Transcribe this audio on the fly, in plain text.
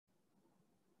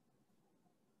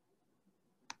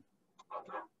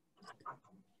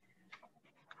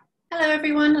Hello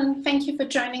everyone, and thank you for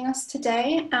joining us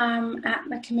today at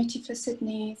the Committee for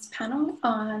Sydney's panel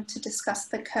to discuss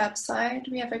the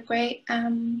curbside. We have a great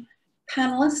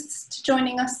panelists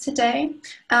joining us today.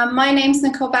 My name is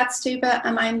Nicole Badstuber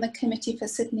and I'm the Committee for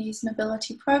Sydney's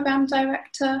Mobility Programme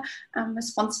Director. I'm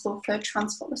responsible for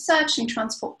transport research and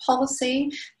transport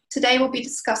policy. Today we'll be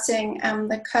discussing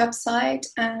the curbside,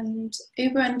 and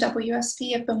Uber and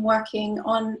WSP have been working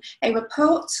on a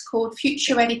report called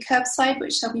Future Ready Kerbside,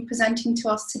 which they'll be presenting to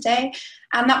us today.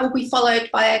 And that will be followed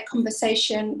by a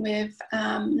conversation with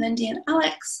Lindy and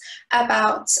Alex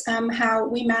about how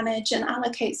we manage and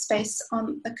allocate space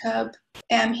on the curb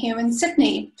here in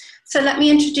Sydney. So let me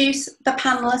introduce the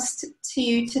panelists to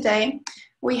you today.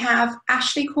 We have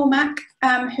Ashley Cormack,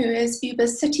 who is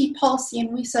Uber's City Policy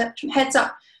and Research, heads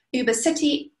up Uber's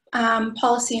City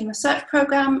Policy and Research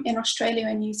Programme in Australia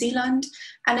and New Zealand.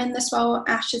 And in this role,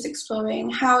 Ash is exploring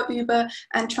how Uber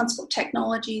and transport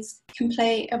technologies can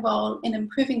play a role in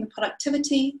improving the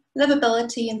productivity,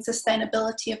 livability and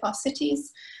sustainability of our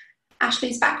cities.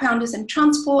 Ashley's background is in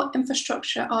transport,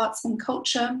 infrastructure, arts and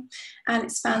culture, and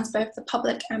it spans both the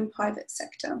public and private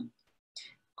sector.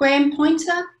 Graham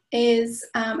Pointer is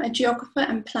a geographer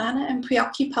and planner and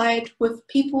preoccupied with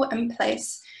people and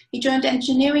place. He joined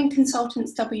engineering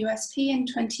consultants WSP in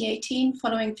 2018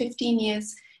 following 15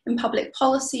 years in public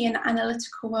policy and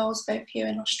analytical roles both here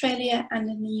in Australia and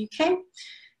in the UK.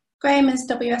 Graham is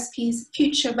WSP's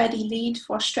Future Ready lead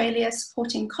for Australia,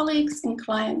 supporting colleagues and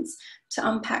clients to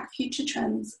unpack future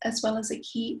trends as well as a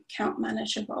key account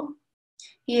manager role.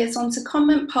 He is on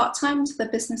secondment part-time to the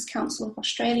Business Council of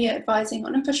Australia, advising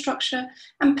on infrastructure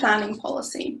and planning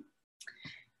policy.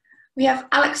 We have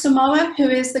Alex Zamora, who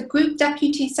is the Group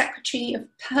Deputy Secretary of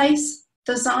Place,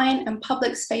 Design and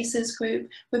Public Spaces Group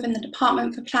within the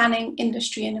Department for Planning,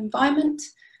 Industry and Environment.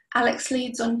 Alex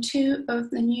leads on two of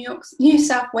the New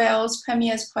South Wales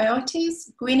Premier's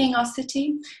priorities, greening our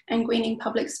city and greening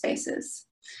public spaces.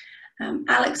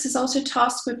 Alex is also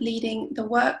tasked with leading the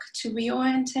work to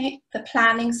reorientate the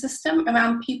planning system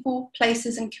around people,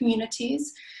 places and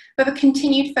communities, with a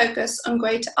continued focus on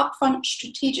greater upfront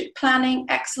strategic planning,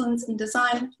 excellence in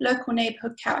design, local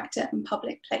neighbourhood character and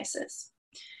public places.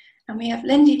 And we have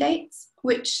Lindy Deitz,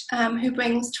 who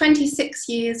brings 26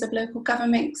 years of local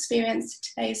government experience to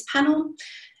today's panel.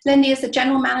 Lindy is the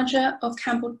General Manager of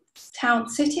Campbelltown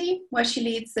City, where she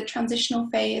leads the transitional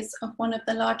phase of one of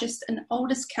the largest and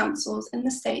oldest councils in the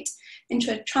state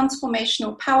into a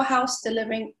transformational powerhouse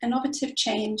delivering innovative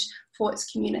change for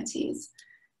its communities.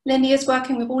 Lindy is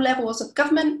working with all levels of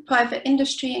government, private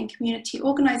industry and community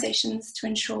organisations to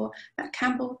ensure that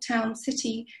Campbelltown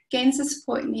City gains the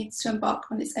support it needs to embark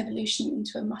on its evolution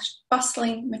into a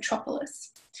bustling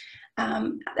metropolis.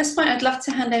 At this point, I'd love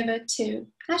to hand over to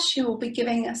Ash, who will be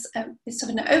giving us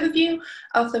sort of an overview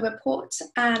of the report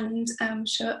and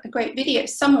show a great video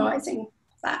summarising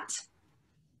that.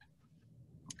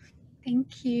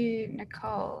 Thank you,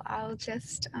 Nicole. I'll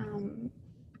just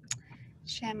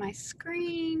share my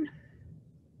screen,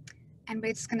 and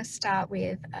we're just going to start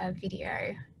with a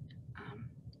video.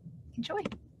 Enjoy.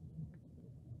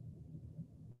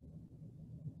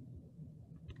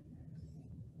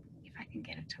 If I can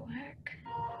get it to work.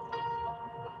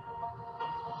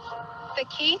 The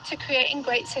key to creating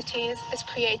great cities is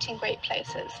creating great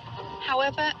places.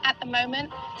 However, at the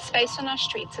moment, space on our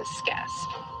streets is scarce.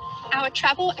 Our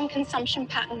travel and consumption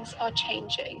patterns are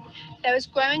changing. There is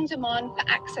growing demand for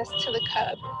access to the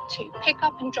curb to pick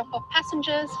up and drop off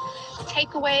passengers,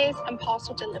 takeaways and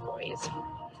parcel deliveries.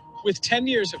 With 10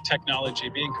 years of technology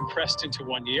being compressed into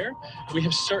 1 year, we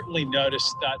have certainly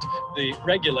noticed that the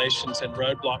regulations and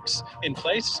roadblocks in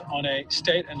place on a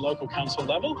state and local council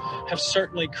level have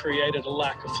certainly created a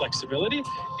lack of flexibility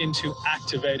into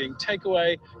activating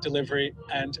takeaway, delivery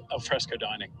and alfresco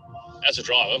dining. As a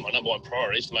driver, my number one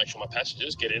priority is to make sure my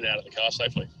passengers get in and out of the car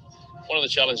safely. One of the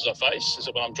challenges I face is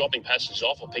that when I'm dropping passengers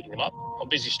off or picking them up on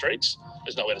busy streets,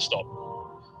 there's nowhere to stop.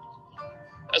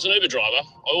 As an Uber driver,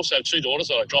 I also have two daughters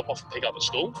that I drop off and pick up at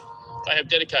school. They have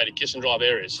dedicated kiss and drive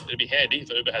areas. It'd be handy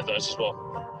if Uber had those as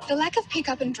well. The lack of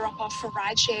pick-up and drop-off for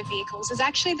rideshare vehicles is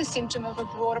actually the symptom of a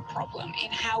broader problem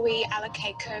in how we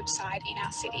allocate curbside in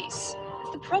our cities.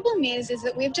 The problem is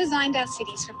that we've designed our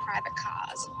cities for private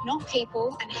cars, not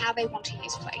people and how they want to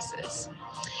use places.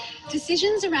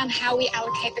 Decisions around how we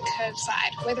allocate the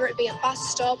curbside, whether it be a bus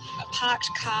stop, a parked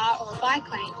car or a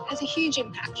bike lane, has a huge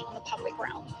impact on the public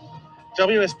realm.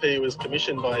 WSP was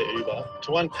commissioned by Uber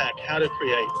to unpack how to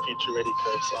create future-ready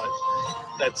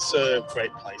curbsides that serve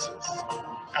great places.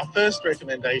 Our first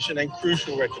recommendation and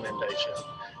crucial recommendation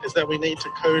is that we need to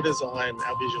co-design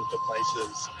our vision for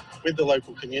places with the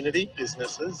local community,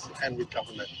 businesses, and with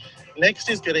government. Next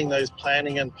is getting those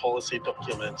planning and policy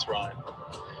documents right.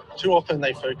 Too often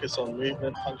they focus on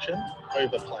movement function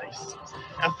over place.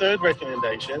 Our third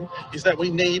recommendation is that we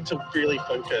need to really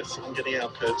focus on getting our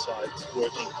curbsides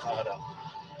working harder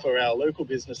for our local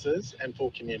businesses and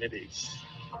for communities.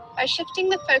 By shifting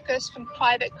the focus from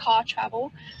private car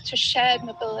travel to shared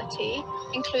mobility,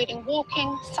 including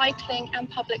walking, cycling and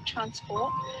public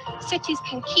transport, cities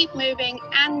can keep moving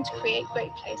and create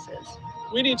great places.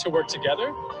 We need to work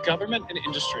together, government and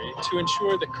industry, to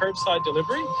ensure that curbside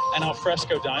delivery and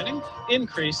alfresco dining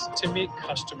increase to meet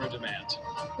customer demand.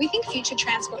 We think future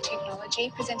transport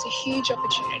technology presents a huge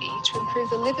opportunity to improve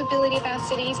the livability of our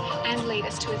cities and lead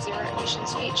us to a zero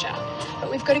emissions future.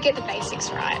 But we've got to get the basics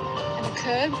right, and the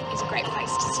curb is a great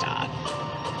place to start.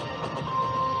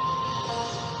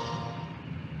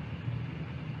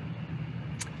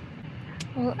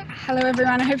 Well, hello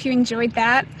everyone, I hope you enjoyed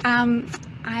that.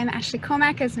 I'm Ashley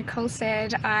Cormack. As Nicole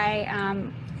said, I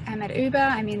am at Uber.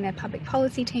 I'm in the public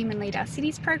policy team and lead our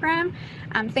cities program.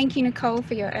 Thank you, Nicole,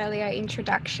 for your earlier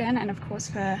introduction and of course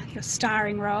for your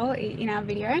starring role in our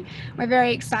video. We're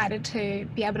very excited to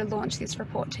be able to launch this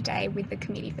report today with the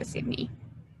Committee for Sydney.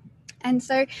 And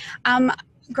so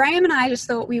Graham and I just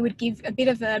thought we would give a bit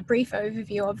of a brief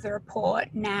overview of the report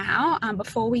now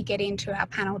before we get into our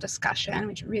panel discussion,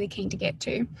 which we're really keen to get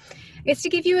to. It's to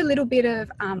give you a little bit of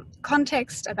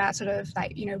context about sort of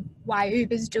like, you know, why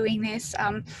Uber's doing this.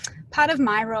 Part of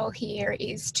my role here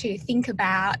is to think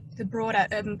about the broader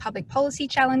urban public policy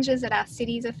challenges that our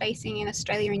cities are facing in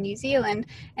Australia and New Zealand,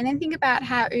 and then think about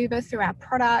how Uber, through our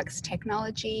products,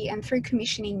 technology, and through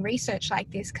commissioning research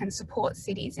like this, can support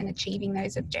cities in achieving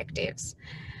those objectives.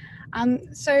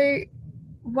 So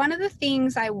one of the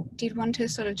things I did want to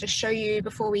sort of just show you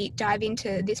before we dive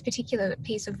into this particular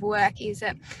piece of work is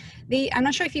that I'm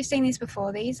not sure if you've seen these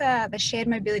before, these are the shared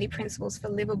mobility principles for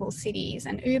livable cities,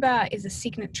 and Uber is a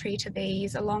signatory to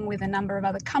these along with a number of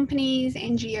other companies,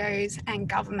 NGOs and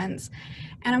governments.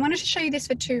 And I wanted to show you this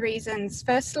for two reasons.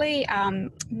 Firstly,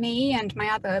 me and my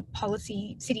other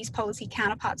cities policy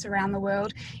counterparts around the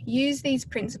world use these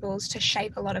principles to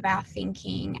shape a lot of our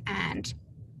thinking and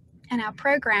our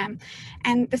program.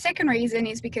 And the second reason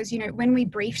is because, you know, when we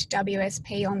briefed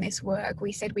WSP on this work,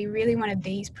 we said we really wanted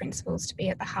these principles to be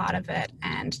at the heart of it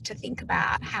and to think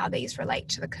about how these relate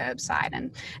to the curbside.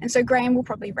 And so Graham will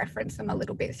probably reference them a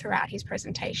little bit throughout his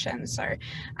presentation. So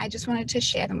I just wanted to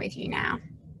share them with you now.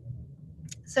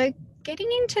 So getting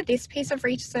into this piece of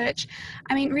research,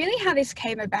 I mean, really how this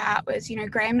came about was, you know,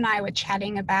 Graham and I were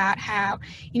chatting about how,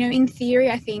 you know, in theory,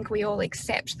 I think we all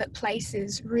accept that place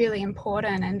is really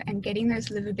important and getting those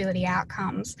livability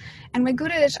outcomes. And we're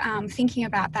good at thinking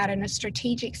about that in a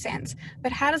strategic sense,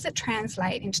 but how does it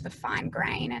translate into the fine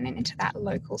grain and into that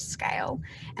local scale?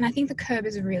 And I think the curb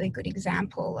is a really good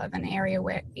example of an area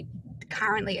where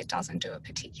currently it doesn't do it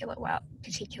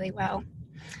particularly well.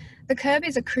 The curb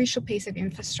is a crucial piece of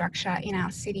infrastructure in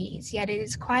our cities, yet it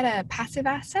is quite a passive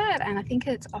asset, and I think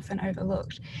it's often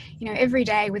overlooked. You know, every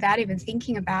day without even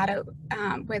thinking about it,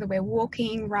 whether we're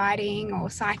walking, riding or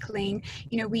cycling,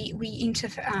 you know, we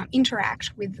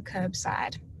interact with the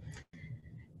curbside.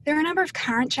 There are a number of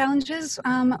current challenges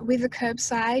with the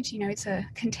curbside. You know, it's a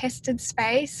contested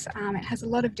space. It has a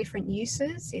lot of different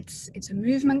uses. It's a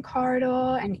movement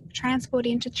corridor and transport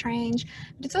interchange,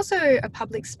 but it's also a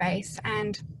public space,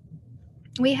 and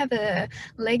we have a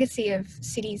legacy of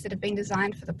cities that have been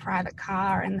designed for the private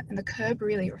car, and the curb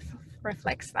really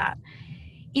reflects that.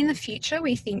 In the future,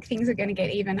 we think things are going to get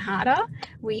even harder.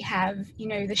 We have, you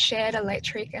know, the shared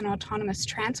electric and autonomous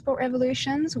transport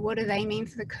revolutions. What do they mean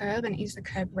for the curb, and is the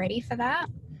curb ready for that?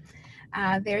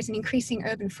 There's an increasing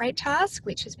urban freight task,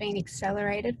 which has been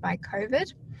accelerated by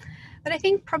COVID. But I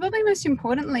think probably most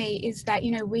importantly is that,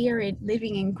 you know, we are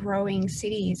living in growing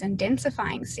cities and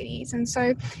densifying cities. And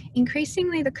so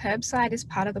increasingly the curbside is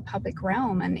part of the public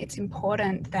realm, and it's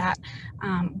important that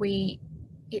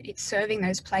it's serving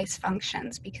those place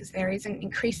functions because there is an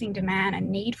increasing demand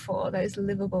and need for those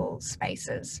livable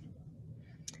spaces.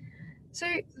 So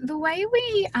the way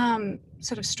we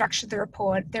sort of structured the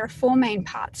report, there are four main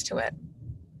parts to it.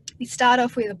 We start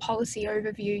off with a policy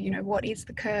overview, you know, what is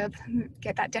the curb,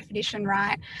 get that definition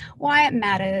right, why it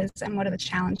matters, and what are the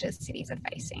challenges cities are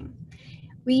facing.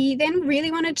 We then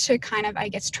really wanted to kind of, I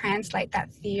guess, translate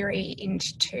that theory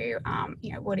into,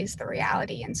 you know, what is the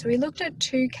reality. And so we looked at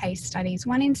two case studies,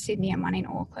 one in Sydney and one in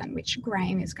Auckland, which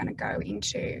Graham is going to go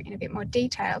into in a bit more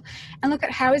detail, and look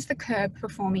at how is the curb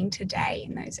performing today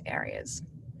in those areas.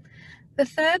 The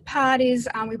third part is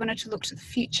we wanted to look to the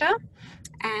future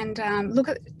and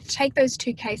take those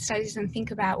 2 case studies and think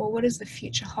about, well, what does the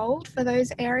future hold for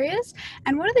those areas,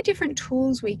 and what are the different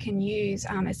tools we can use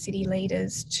as city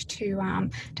leaders to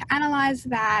analyse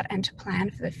that and to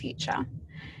plan for the future.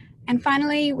 And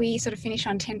finally, we sort of finish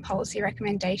on 10 policy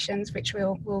recommendations, which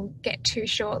we'll get to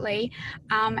shortly.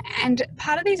 And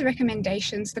part of these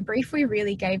recommendations, the brief we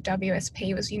really gave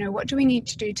WSP was, what do we need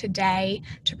to do today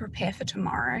to prepare for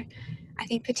tomorrow? I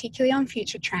think particularly on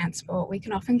future transport, we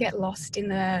can often get lost in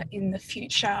the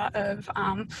future of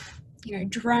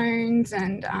drones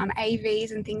and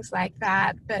AVs and things like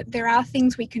that. But there are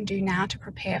things we can do now to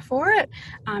prepare for it,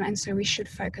 and so we should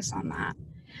focus on that.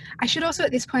 I should also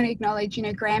at this point acknowledge,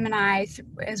 Graham and I,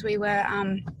 as we were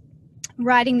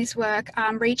writing this work,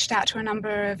 reached out to a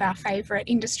number of our favourite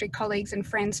industry colleagues and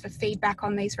friends for feedback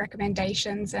on these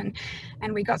recommendations, and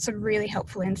we got some really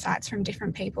helpful insights from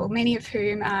different people, many of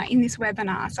whom are in this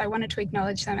webinar, so I wanted to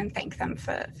acknowledge them and thank them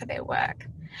for their work.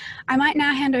 I might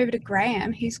now hand over to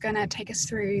Graham, who's going to take us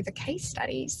through the case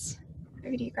studies.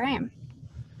 Over to you, Graham.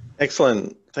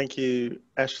 Excellent. Thank you,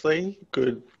 Ashley.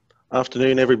 Good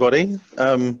afternoon, everybody.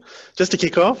 Just to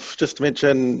kick off, just to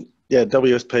mention,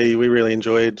 WSP, we really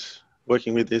enjoyed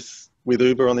working with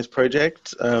Uber on this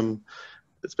project.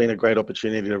 It's been a great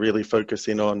opportunity to really focus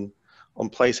in on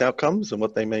place outcomes and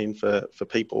what they mean for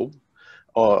people,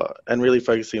 and really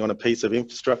focusing on a piece of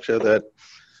infrastructure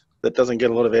that doesn't get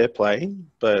a lot of airplay,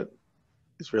 but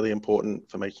is really important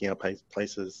for making our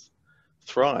places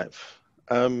thrive.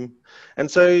 And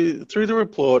so through the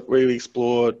report, we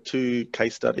explored 2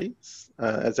 case studies,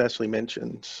 as Ashley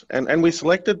mentioned, and we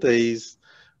selected these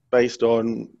based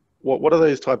on what are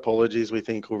those typologies we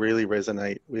think will really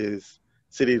resonate with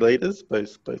city leaders,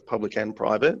 both public and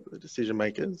private, the decision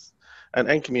makers,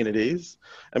 and communities,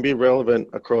 and be relevant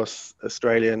across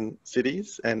Australian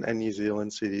cities and New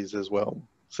Zealand cities as well.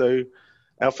 So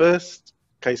our first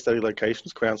case study location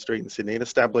is Crown Street in Sydney, an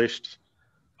established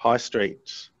high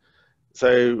street.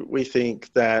 So we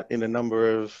think that in a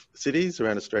number of cities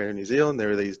around Australia and New Zealand,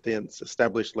 there are these dense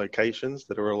established locations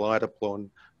that are relied upon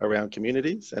around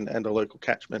communities and a local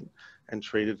catchment and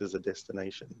treated as a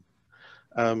destination.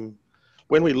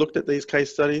 When we looked at these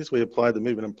case studies, we applied the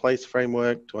movement and place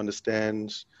framework to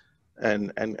understand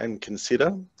and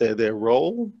consider their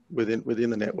role within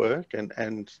the network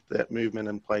and that movement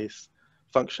and place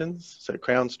functions. So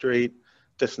Crown Street,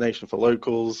 destination for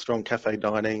locals, strong cafe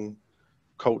dining,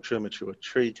 culture, mature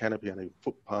tree canopy,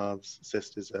 footpaths,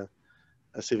 assessed as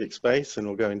a civic space, and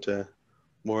we'll go into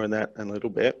more on that in a little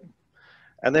bit.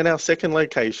 And then our second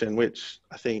location, which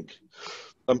I think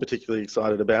I'm particularly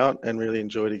excited about and really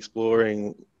enjoyed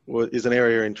exploring, is an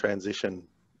area in transition.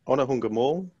 Onehunga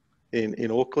Mall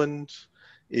in Auckland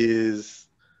is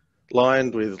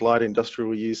lined with light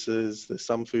industrial uses. There's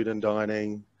some food and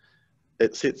dining.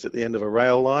 It sits at the end of a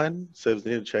rail line, serves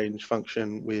an interchange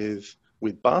function with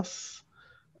bus.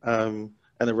 And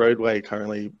the roadway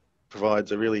currently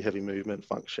provides a really heavy movement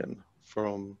function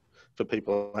for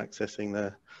people accessing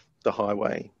the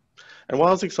highway. And while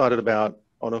I was excited about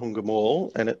Onehunga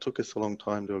Mall, and it took us a long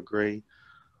time to agree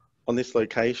on this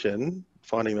location,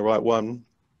 finding the right one,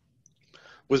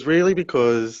 was really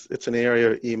because it's an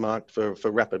area earmarked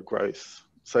for rapid growth.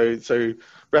 So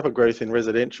rapid growth in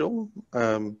residential,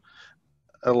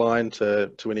 aligned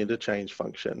to an interchange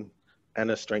function and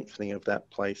a strengthening of that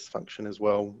place function as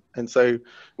well. And so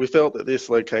we felt that this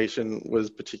location was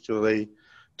particularly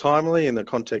timely in the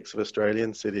context of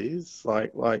Australian cities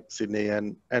like Sydney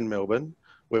and Melbourne,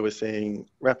 where we're seeing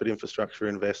rapid infrastructure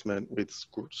investment with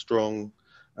strong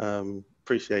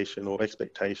appreciation or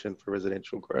expectation for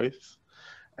residential growth,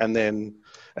 and then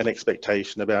an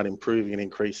expectation about improving and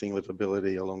increasing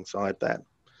livability alongside that.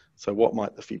 So what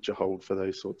might the future hold for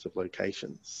those sorts of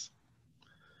locations?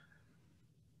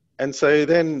 And so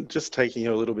then just taking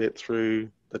you a little bit through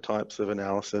the types of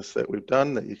analysis that we've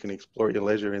done that you can explore at your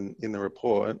leisure in the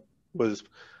report was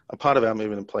a part of our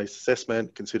movement and place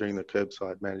assessment, considering the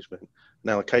curbside management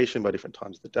and allocation by different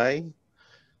times of the day.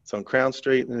 So on Crown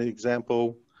Street, in an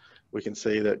example, we can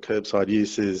see that curbside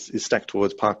use is stacked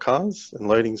towards parked cars and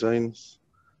loading zones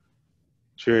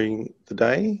during the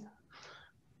day.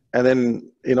 And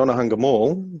then in Onehunga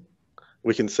Mall,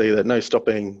 we can see that no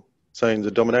stopping zones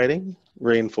are dominating,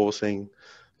 reinforcing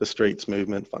the street's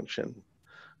movement function.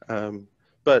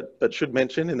 But should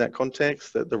mention in that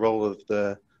context that the role of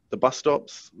the bus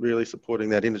stops really supporting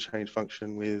that interchange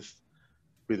function with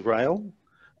rail,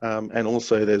 and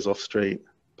also there's off-street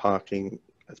parking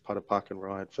as part of park and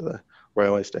ride for the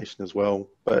railway station as well.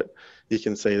 But you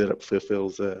can see that it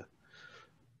fulfills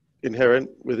inherent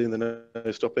within the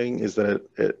no stopping is that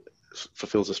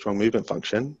fulfills a strong movement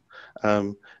function.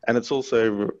 And it's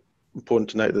also important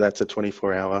to note that that's a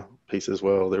 24-hour piece as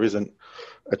well. There isn't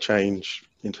a change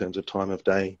in terms of time of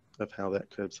day of how that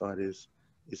curbside is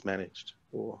managed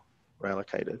or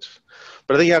allocated.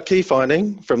 But I think our key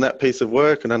finding from that piece of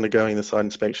work and undergoing the site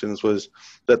inspections was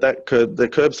that the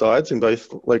curbsides in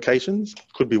both locations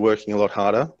could be working a lot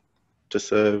harder to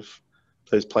serve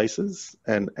those places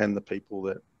and the people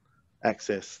that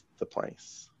access the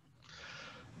place.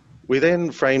 We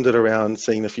then framed it around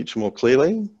seeing the future more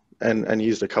clearly and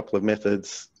used a couple of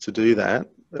methods to do that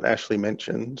Ashley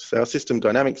mentioned. So our system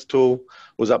dynamics tool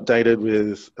was updated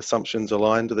with assumptions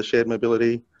aligned to the shared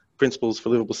mobility principles for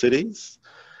livable cities.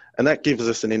 And that gives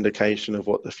us an indication of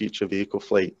what the future vehicle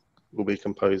fleet will be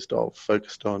composed of,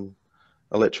 focused on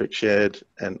electric, shared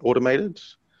and automated.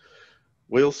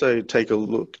 We also take a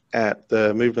look at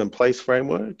the movement in place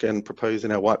framework and propose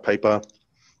in our white paper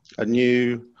a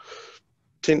new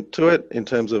tint to it in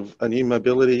terms of a new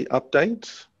mobility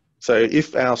update. So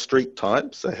if our street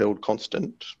types are held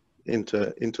constant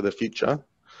into the future,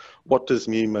 what does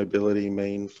new mobility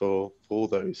mean for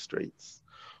those streets?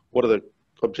 What are the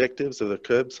objectives of the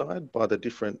curbside by the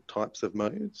different types of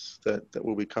modes that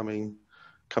will be coming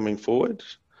forward?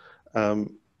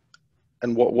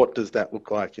 And what does that look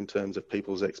like in terms of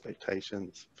people's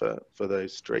expectations for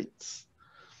those streets?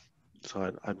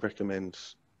 So I'd recommend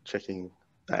checking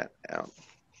that out.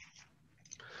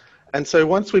 And so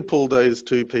once we pulled those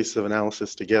two pieces of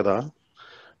analysis together,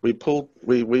 we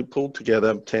pulled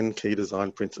together 10 key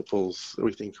design principles that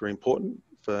we think are important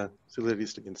for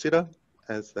facilities to consider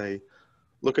as they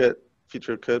look at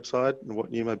future of curbside and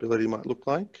what new mobility might look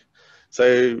like.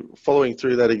 So following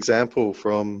through that example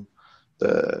from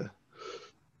the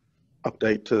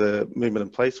update to the movement in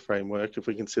place framework, if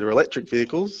we consider electric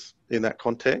vehicles in that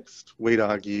context, we'd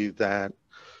argue that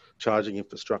charging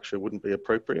infrastructure wouldn't be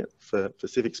appropriate for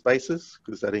civic spaces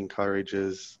because that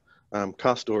encourages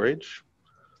car storage,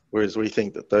 whereas we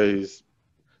think that those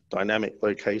dynamic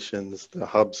locations, the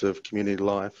hubs of community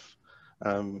life,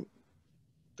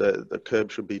 the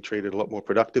curb should be treated a lot more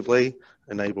productively,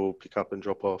 enable pick up and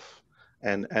drop off,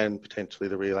 and potentially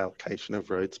the reallocation of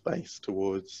road space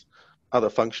towards other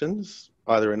functions,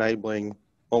 either enabling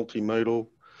multimodal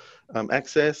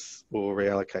access or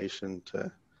reallocation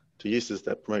to uses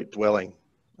that promote dwelling,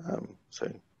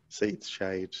 so seats,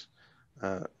 shade,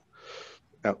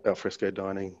 alfresco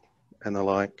dining and the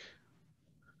like.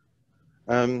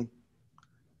 And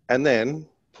then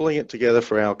pulling it together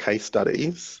for our case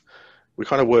studies, we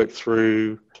kind of worked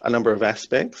through a number of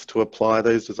aspects to apply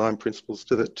those design principles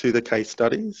to the case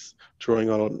studies, drawing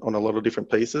on a lot of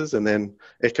different pieces, and then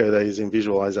echo those in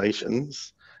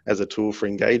visualizations as a tool for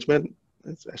engagement.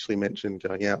 As Ashley mentioned,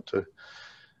 going out to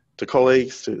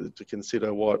colleagues to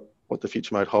consider what the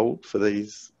future might hold for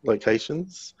these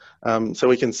locations. So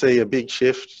we can see a big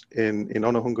shift in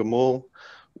Onehunga Mall,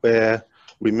 where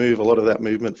we move a lot of that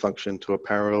movement function to a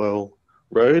parallel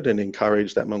road and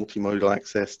encourage that multimodal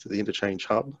access to the interchange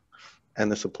hub,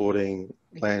 and the supporting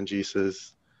land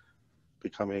uses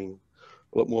becoming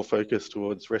a lot more focused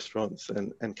towards restaurants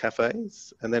and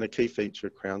cafes. And then a key feature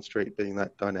of Crown Street being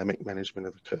that dynamic management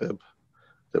of the curb,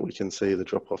 that we can see the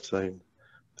drop-off zone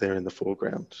there in the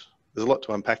foreground. There's a lot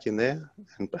to unpack in there,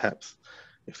 and perhaps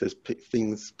if there's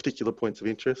particular points of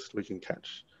interest, we can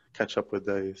catch up with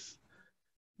those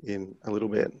in a little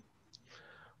bit.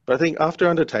 But I think after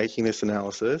undertaking this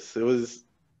analysis, it was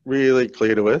really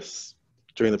clear to us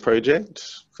during the project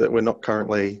that we're not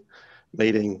currently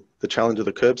meeting the challenge of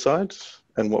the curbside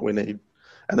and what we need,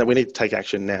 and that we need to take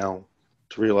action now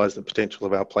to realise the potential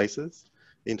of our places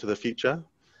into the future,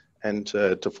 and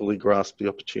to fully grasp the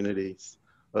opportunities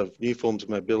of new forms of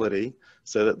mobility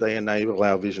so that they enable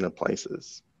our vision of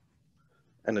places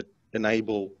and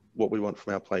enable what we want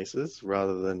from our places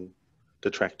rather than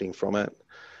detracting from it.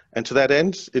 And to that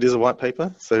end, it is a white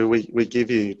paper. So we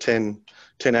give you 10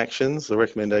 actions or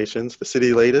recommendations for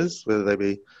city leaders, whether they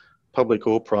be public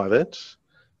or private,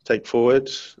 take forward.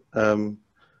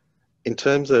 In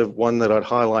terms of one that I'd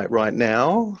highlight right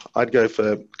now, I'd go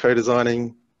for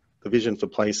co-designing the vision for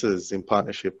places in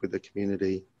partnership with the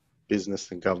community,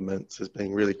 business and governments as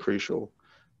being really crucial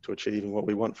to achieving what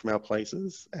we want from our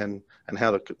places, and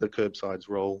how the curbside's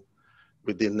role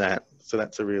within that. So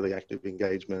that's a really active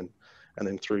engagement. And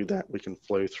then through that, we can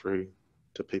flow through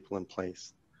to people and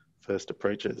place first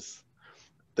approaches.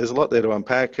 There's a lot there to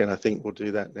unpack, and I think we'll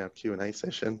do that in our Q&A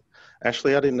session.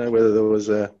 Ashley, I didn't know whether there was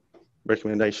a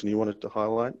recommendation you wanted to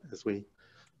highlight as we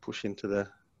push into the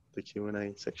the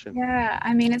Q&A section. Yeah,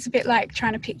 I mean, it's a bit like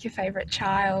trying to pick your favourite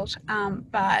child,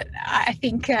 but I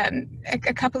think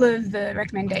a couple of the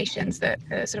recommendations that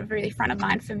are sort of really front of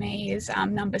mind for me is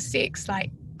number 6,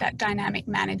 like that dynamic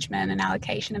management and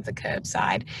allocation of the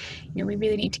curbside. You know, we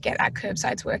really need to get our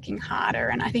curbsides working harder,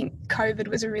 and I think COVID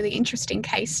was a really interesting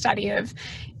case study of,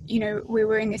 you know, we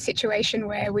were in this situation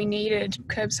where we needed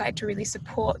curbside to really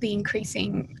support the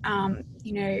increasing,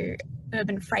 you know,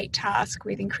 urban freight task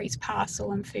with increased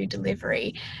parcel and food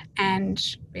delivery,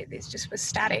 and it just was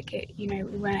static. You know,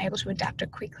 we weren't able to adapt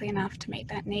it quickly enough to meet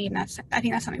that need, and I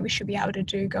think that's something we should be able to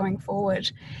do going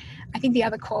forward. I think the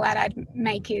other call out I'd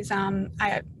make is I'm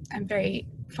very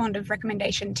fond of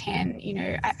recommendation 10. You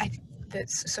know,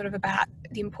 that's sort of about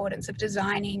the importance of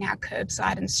designing our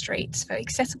curbside and streets for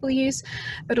accessible use,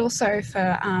 but also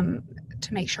for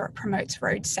to make sure it promotes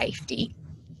road safety.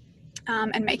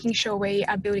 And making sure we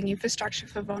are building infrastructure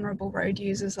for vulnerable road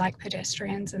users like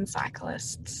pedestrians and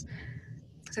cyclists.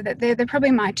 So that they're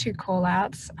probably my 2 call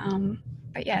outs.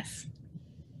 But yes,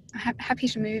 I'm happy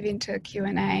to move into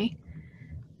Q&A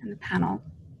and the panel.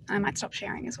 I might stop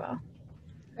sharing as well.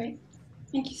 Great.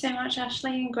 Thank you so much,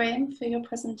 Ashley and Graham, for your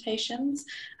presentations.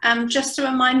 Just a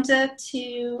reminder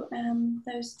to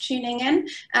those tuning in,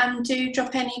 do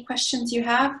drop any questions you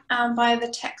have via the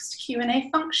text Q&A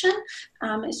function.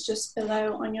 It's just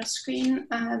below on your screen,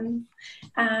 and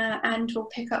we'll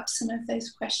pick up some of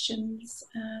those questions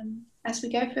as we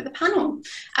go through the panel.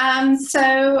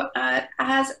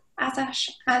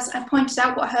 As I pointed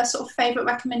out what her sort of favourite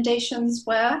recommendations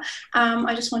were,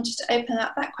 I just wanted to open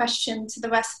up that question to the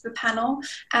rest of the panel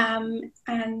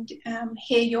and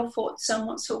hear your thoughts on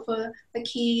what sort of the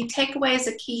key takeaways,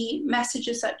 the key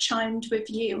messages that chimed with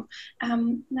you.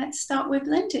 Let's start with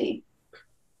Lindy.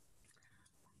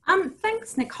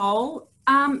 Thanks, Nicole.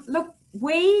 Look,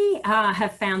 we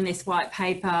have found this white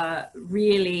paper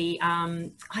really,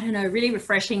 really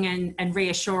refreshing and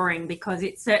reassuring, because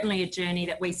it's certainly a journey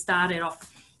that we started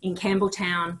off in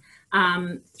Campbelltown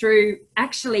through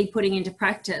actually putting into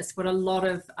practice what a lot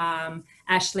of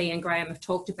Ashley and Graham have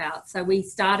talked about. So we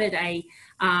started a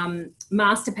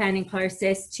master planning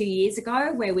process 2 years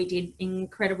ago, where we did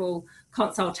incredible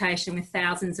consultation with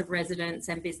thousands of residents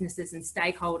and businesses and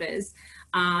stakeholders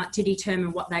to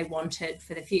determine what they wanted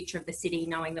for the future of the city,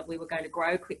 knowing that we were going to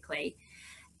grow quickly.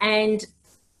 And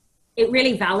it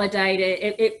really validated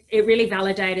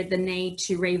the need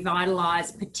to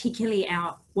revitalise, particularly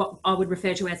what I would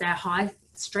refer to as our high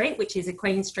street, which is a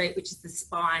Queen Street, which is the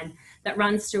spine that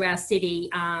runs through our city,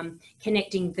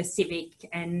 connecting the civic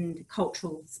and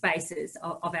cultural spaces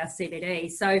of our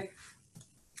CBD. So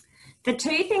the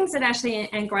 2 things that Ashley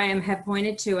and Graham have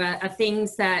pointed to are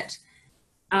things that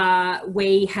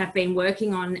we have been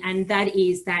working on, and that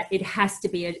is that it has to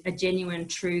be a genuine,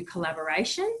 true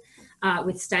collaboration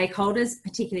with stakeholders,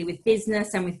 particularly with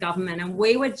business and with government. And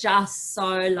we were just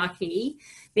so lucky,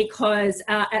 because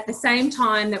at the same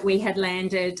time that we had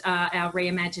landed our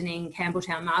Reimagining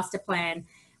Campbelltown master plan,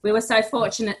 we were so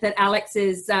fortunate that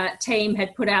Alex's team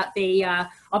had put out the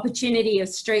opportunity of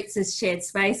streets as shared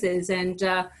spaces, and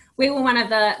we were one of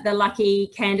the lucky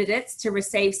candidates to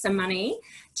receive some money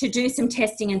to do some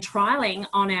testing and trialling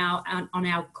on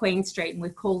our Queen Street, and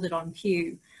we've called it On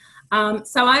Pew.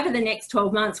 So over the next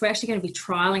 12 months, we're actually going to be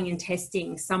trialling and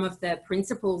testing some of the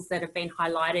principles that have been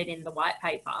highlighted in the white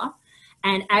paper,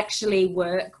 and actually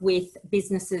work with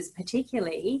businesses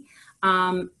particularly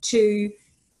to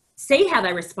see how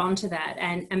they respond to that,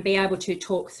 and be able to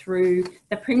talk through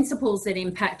the principles that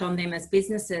impact on them as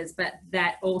businesses, but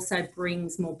that also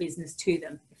brings more business to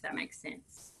them, if that makes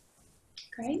sense.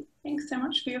 Great, thanks so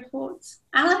much for your thoughts.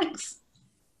 Alex?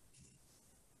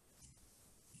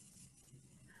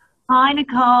 Hi,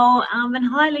 Nicole, and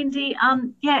hi, Lindy.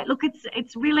 Yeah, look,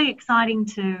 it's really exciting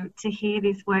to hear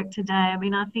this work today. I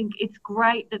mean, I think it's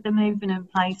great that the Movement in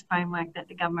Place framework that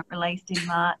the government released in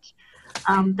March,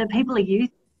 that people are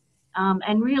using,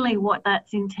 and really what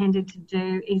that's intended to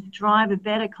do is drive a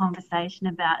better conversation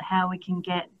about how we can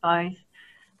get both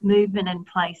movement and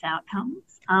place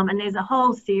outcomes. And there's a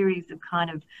whole series of kind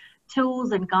of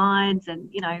tools and guides and,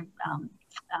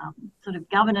 sort of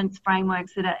governance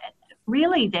frameworks that are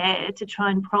really there to try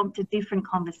and prompt a different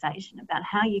conversation about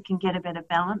how you can get a better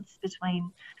balance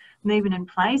between movement and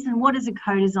place, and what does a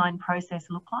co-design process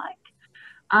look like.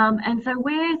 And so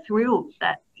we're thrilled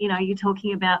that, you're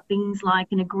talking about things like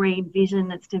an agreed vision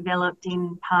that's developed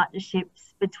in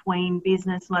partnerships between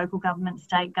business, local government,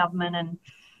 state government, and,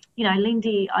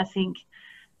 Lindy, I think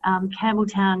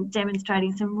Campbelltown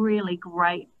demonstrating some really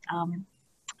great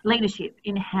leadership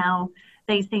in how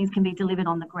these things can be delivered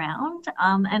on the ground.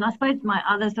 And I suppose my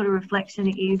other sort of reflection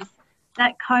is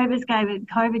that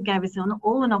COVID gave us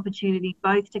all an opportunity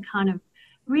both to kind of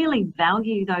really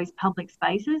value those public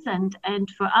spaces and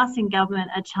for us in government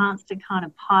a chance to kind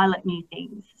of pilot new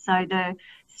things. So the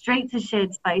Streets are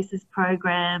Shared Spaces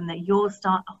program, the Your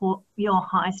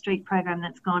High Street program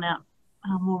that's gone out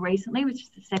more recently, which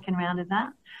is the second round of that.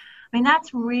 I mean,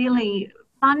 that's really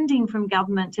funding from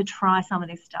government to try some of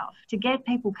this stuff, to get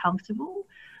people comfortable.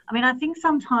 I mean, I think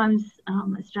sometimes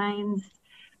Australians,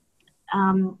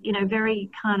 you know,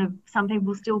 very kind of, some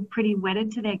people still pretty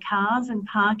wedded to their cars and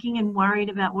parking and worried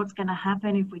about what's going to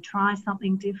happen if we try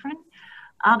something different.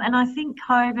 And I think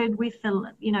COVID with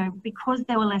the, you know, because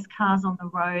there were less cars on the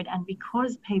road and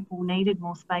because people needed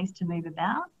more space to move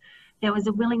about, there was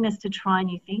a willingness to try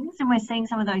new things. And we're seeing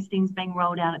some of those things being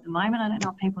rolled out at the moment. I don't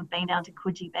know if people have been down to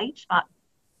Coogee Beach, but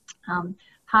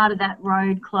part of that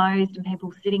road closed and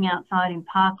people sitting outside in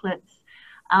parklets.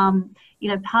 You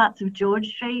know, parts of George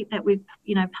Street that we've,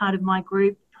 you know, part of my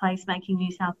group, Placemaking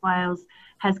New South Wales,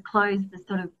 has closed the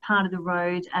sort of part of the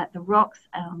road at the Rocks,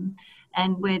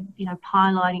 and we're, you know,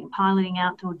 piloting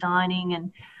outdoor dining,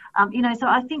 and you know, so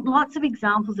I think lots of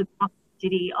examples across the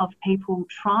city of people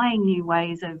trying new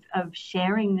ways of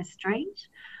sharing the street,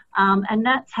 and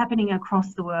that's happening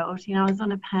across the world. You know, I was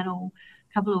on a panel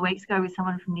a couple of weeks ago with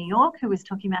someone from New York who was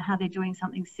talking about how they're doing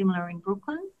something similar in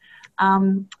Brooklyn.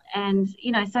 And,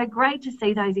 you know, so great to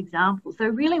see those examples. So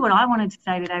really what I wanted to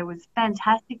say today was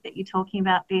fantastic that you're talking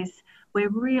about this. We're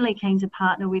really keen to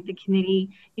partner with the committee.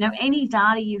 You know, any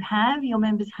data you have, your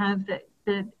members have that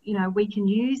you know, we can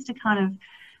use to kind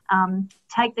of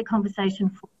take the conversation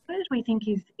forward, we think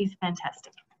is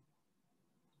fantastic.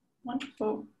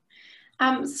 Wonderful.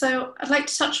 So I'd like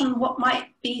to touch on what might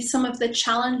be some of the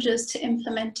challenges to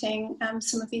implementing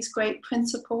some of these great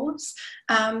principles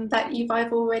that you've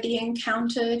either already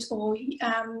encountered or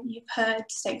you've heard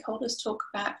stakeholders talk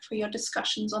about for your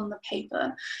discussions on the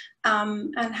paper,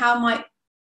 and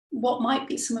what might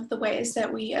be some of the ways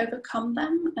that we overcome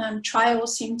them.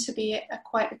 Trials seem to be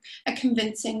quite a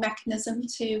convincing mechanism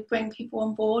to bring people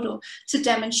on board or to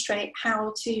demonstrate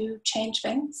how to change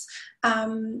things.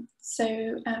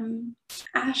 So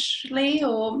Ashley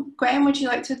or Graham, would you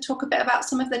like to talk a bit about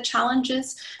some of the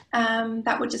challenges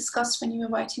that were discussed when you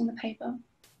were writing the paper?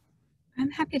 I'm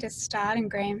happy to start,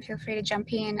 and Graham, feel free to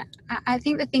jump in. I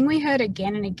think the thing we heard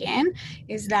again and again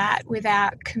is that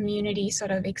without community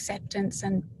sort of acceptance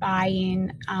and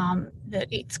buy-in, that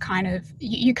it's kind of,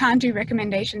 you can't do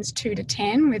recommendations 2 to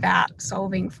 10 without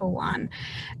solving for 1.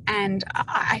 And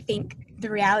I think the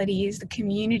reality is the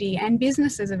community and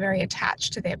businesses are very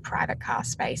attached to their private car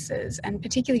spaces, and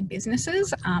particularly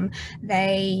businesses,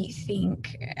 they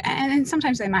think, and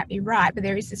sometimes they might be right, but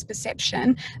there is this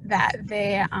perception that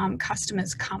their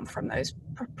customers come from those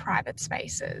private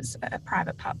spaces,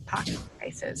 private parking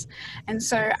spaces. And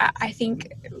so I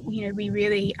think, you know, we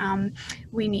really,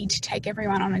 we need to take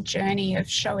everyone on a journey of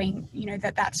showing, you know,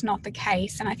 that that's not the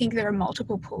case. And I think there are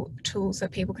multiple tools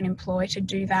that people can employ to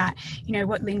do that. You know,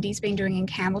 what Lindy's been doing in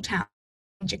Campbelltown,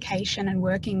 education and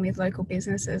working with local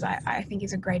businesses, I think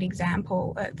is a great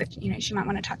example that, you know, she might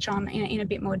want to touch on in a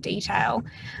bit more detail.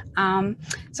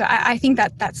 So I think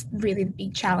that that's really the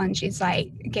big challenge, is like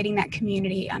getting that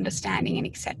community understanding and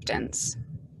acceptance.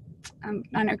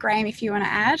 I know, Graham, if you want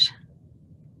to add.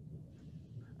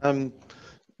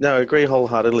 No, I agree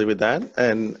wholeheartedly with that,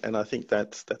 and I think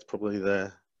that's probably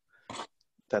the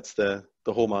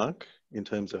hallmark in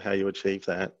terms of how you achieve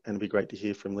that. And it'd be great to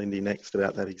hear from Lindy next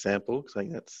about that example, because I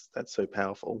think that's so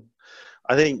powerful.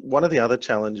 I think one of the other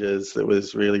challenges that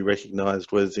was really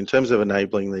recognised was in terms of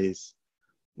enabling these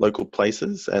local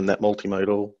places and that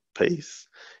multimodal piece,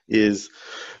 is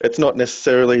it's not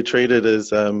necessarily treated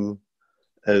as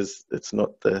it's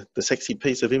not the sexy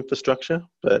piece of infrastructure,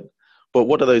 but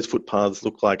what do those footpaths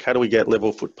look like? How do we get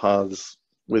level footpaths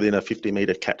within a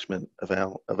 50-metre catchment of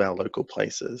our local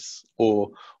places,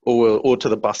 or to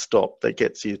the bus stop that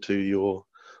gets you to your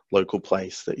local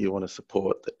place that you want to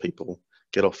support, that people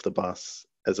get off the bus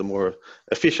as a more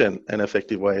efficient and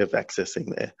effective way of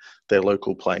accessing their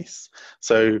local place.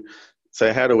 So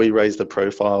how do we raise the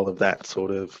profile of that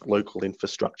sort of local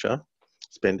infrastructure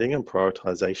spending and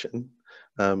prioritisation?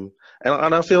 And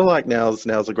I feel like now's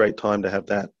a great time to have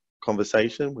that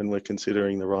conversation when we're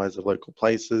considering the rise of local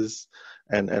places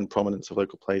and prominence of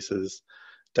local places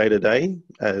day to day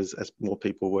as more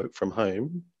people work from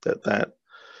home, that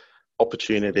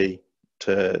opportunity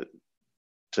to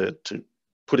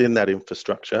put in that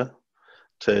infrastructure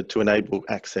to enable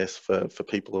access for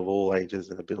people of all ages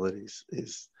and abilities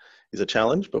is a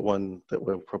challenge, but one that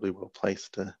we're probably well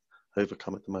placed to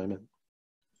overcome at the moment.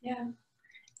 Yeah.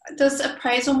 Does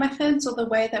appraisal methods, or the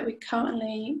way that we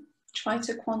currently try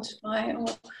to quantify or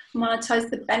monetize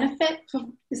the benefit?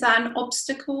 Is that an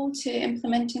obstacle to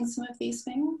implementing some of these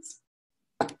things?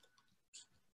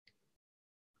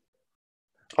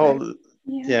 Oh,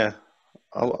 yeah.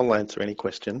 I'll answer any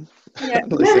question, yeah.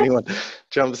 unless anyone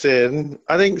jumps in.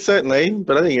 I think certainly,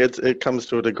 but I think it comes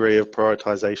to a degree of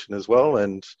prioritisation as well,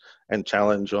 and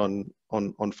challenge on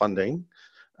funding.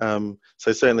 So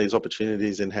certainly there's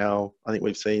opportunities in how I think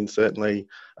we've seen certainly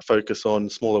a focus on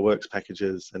smaller works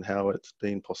packages and how it's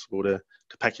been possible to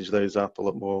package those up a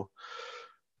lot more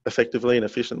effectively and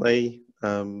efficiently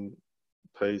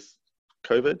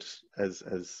post-COVID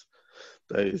as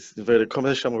those inverted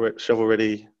commas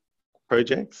shovel-ready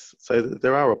projects. So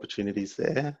there are opportunities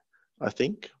there, I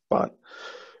think, but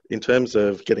in terms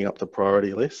of getting up the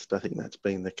priority list, I think that's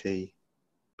been the key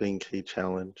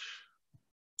challenge.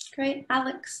 Great.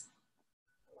 Alex?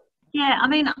 Yeah, I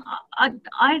mean,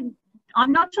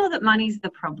 I'm not sure that money's the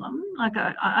problem. Like,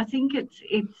 I think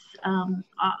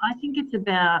I think it's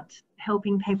about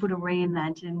helping people to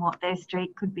reimagine what their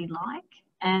street could be like.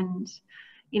 And,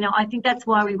 you know, I think that's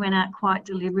why we went out quite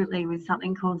deliberately with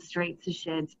something called Streets as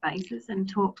Shared Spaces and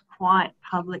talked quite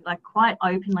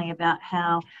openly about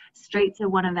how streets are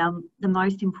one of the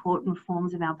most important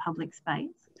forms of our public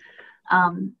space.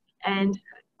 And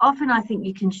often I think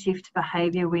you can shift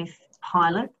behaviour with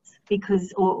pilots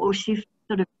because, or shift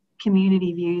sort of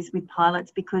community views with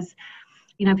pilots because,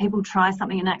 you know, people try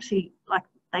something and actually like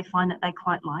they find that they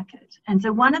quite like it. And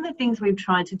so one of the things we've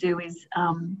tried to do is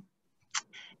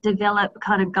develop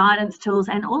kind of guidance tools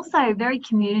and also a very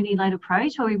community-led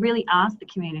approach where we really ask the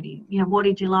community, you know, what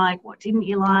did you like, what didn't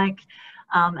you like?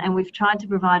 And we've tried to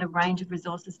provide a range of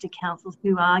resources to councils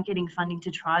who are getting funding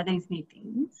to try these new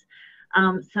things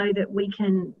so that we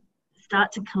can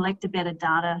start to collect a better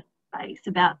database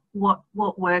about what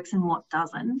works and what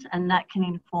doesn't, and that can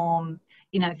inform,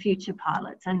 you know, future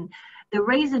pilots. And the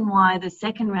reason why the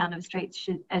second round of Streets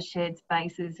as Shared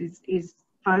Spaces is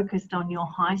focused on your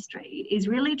high street is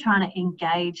really trying to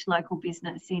engage local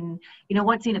business in, you know,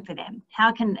 what's in it for them.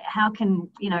 How can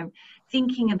you know,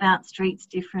 thinking about streets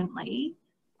differently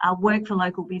work for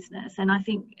local business. And I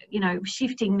think, you know,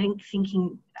 shifting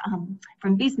thinking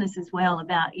from business as well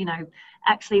about, you know,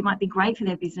 actually it might be great for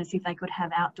their business if they could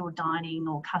have outdoor dining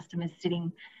or customers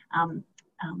sitting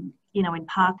you know, in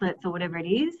parklets or whatever it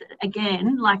is.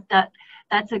 Again, like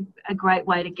that's a great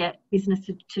way to get business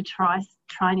to try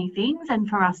new things and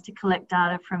for us to collect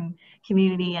data from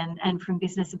community and from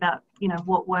business about, you know,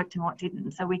 what worked and what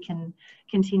didn't, so we can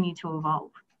continue to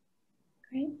evolve.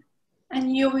 Great.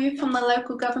 And your view from the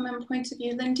local government point of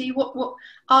view, Lindy, what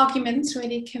arguments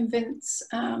really convince,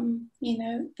 you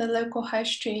know, the local high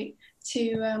street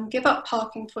to give up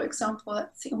parking, for example?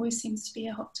 That always seems to be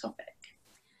a hot topic.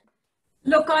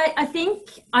 Look, I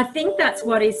think that's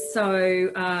what is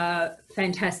so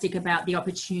fantastic about the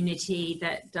opportunity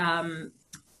that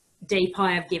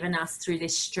DPI have given us through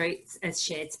this Streets as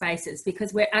Shared Spaces,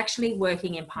 because we're actually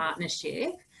working in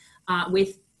partnership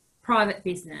with private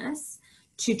business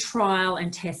to trial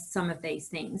and test some of these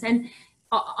things. And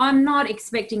I'm not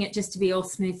expecting it just to be all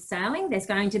smooth sailing. There's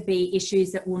going to be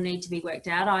issues that will need to be worked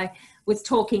out. I was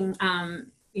talking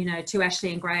you know, to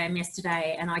Ashley and Graham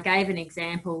yesterday, and I gave an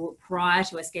example prior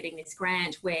to us getting this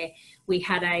grant where we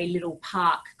had a little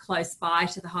park close by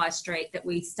to the high street that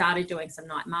we started doing some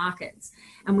night markets,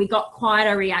 and we got quite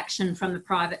a reaction from the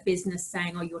private business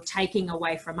saying, oh, you're taking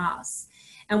away from us.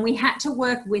 And we had to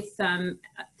work with them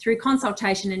through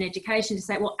consultation and education to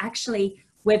say, well, actually,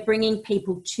 we're bringing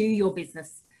people to your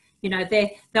business. You know,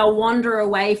 they'll wander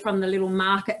away from the little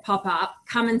market pop-up,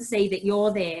 come and see that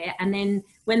you're there. And then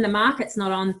when the market's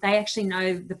not on, they actually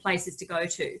know the places to go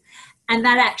to. And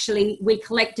that actually, we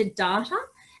collected data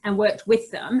and worked with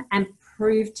them and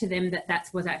proved to them that that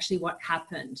was actually what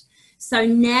happened. So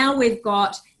now we're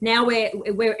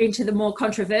into the more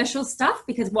controversial stuff,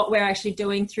 because what we're actually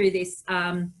doing through this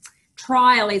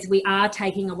trial is we are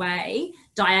taking away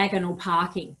diagonal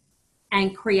parking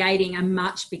and creating a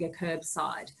much bigger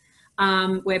curbside.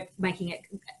 We're making it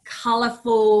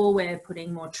colourful, we're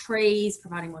putting more trees,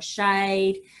 providing more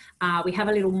shade. We have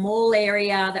a little mall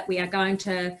area that we are going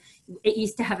to, it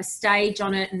used to have a stage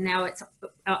on it, and now it's,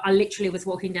 I literally was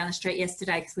walking down the street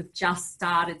yesterday because we've just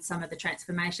started some of the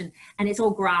transformation and it's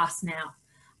all grass now.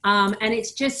 And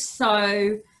it's just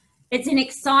so, it's an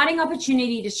exciting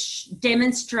opportunity to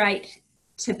demonstrate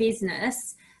to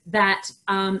business that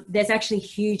there's actually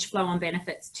huge flow-on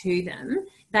benefits to them.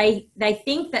 They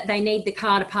think that they need the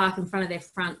car to park in front of their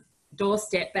front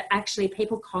doorstep, but actually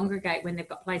people congregate when they've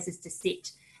got places to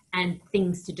sit and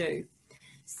things to do.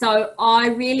 So I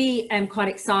really am quite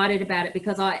excited about it,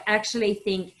 because I actually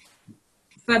think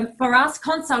for us,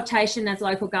 consultation as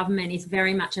local government is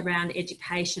very much around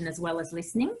education as well as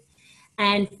listening.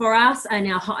 And for us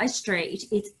and our high street,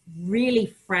 it's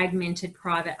really fragmented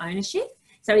private ownership.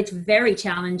 So it's very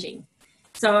challenging.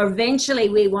 So eventually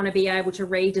we want to be able to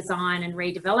redesign and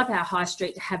redevelop our high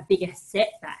street to have bigger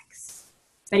setbacks.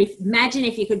 But imagine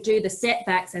if you could do the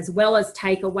setbacks as well as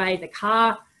take away the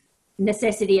car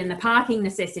necessity and the parking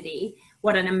necessity,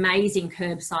 what an amazing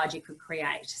curbside you could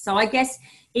create. So I guess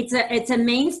it's a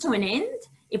means to an end.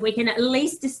 If we can at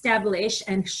least establish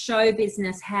and show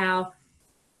business how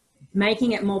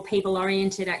making it more people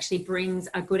oriented actually brings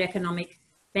a good economic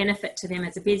benefit to them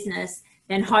as a business,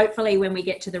 then hopefully when we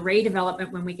get to the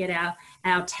redevelopment, when we get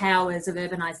our towers of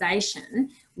urbanisation,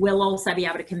 we'll also be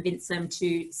able to convince them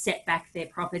to set back their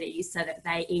properties so that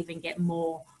they even get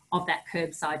more of that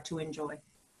curbside to enjoy.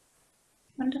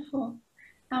 Wonderful.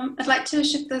 I'd like to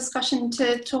shift the discussion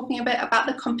to talking a bit about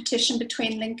the competition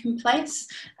between Link and Place.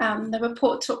 The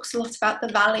report talks a lot about the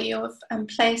value of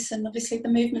Place, and obviously the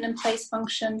movement and place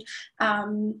function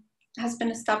has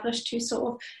been established to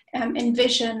sort of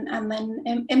envision and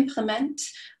then implement.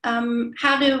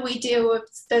 How do we deal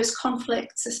with those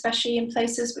conflicts, especially in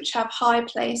places which have high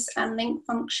Place and Link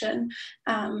function,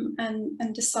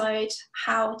 and decide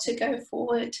how to go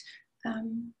forward?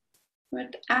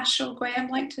 Would Ash or Graham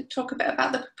like to talk a bit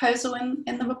about the proposal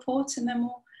in the report, and then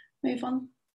we'll move on?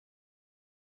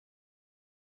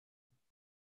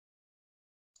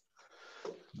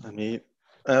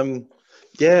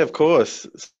 Yeah, of course.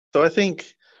 So I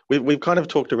think we've kind of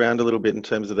talked around a little bit in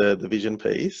terms of the vision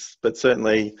piece, but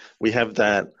certainly we have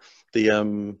that,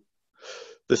 the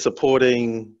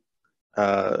supporting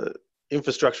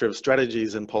infrastructure of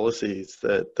strategies and policies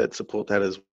that support that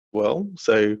as well.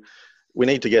 So we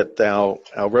need to get our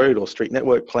road or street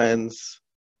network plans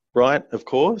right, of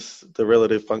course, the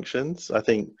relative functions. I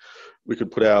think we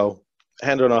could put our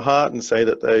hand on our heart and say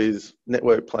that those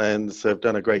network plans have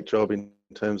done a great job in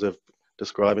terms of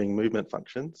describing movement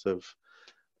functions of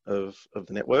the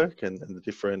network and the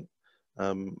different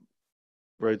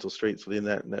roads or streets within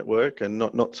that network, and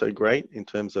not so great in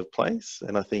terms of place.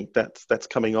 And I think that's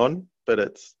coming on, but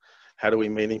it's how do we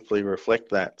meaningfully reflect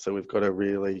that? So we've got a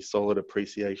really solid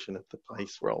appreciation of the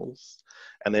place roles.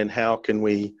 And then how can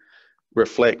we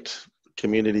reflect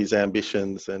communities'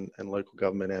 ambitions and local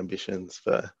government ambitions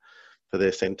for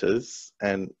their centres,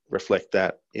 and reflect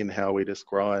that in how we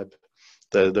describe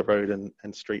the road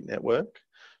and street network?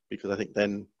 Because I think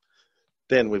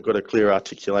then we've got a clear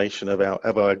articulation of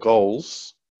our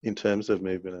goals in terms of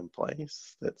movement and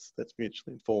place that's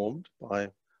mutually informed by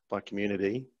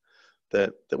community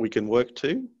that we can work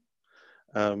to.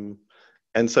 And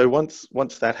so once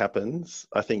that happens,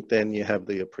 I think then you have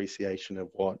the appreciation of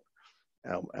what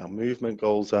our movement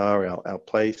goals are, our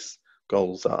place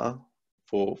goals are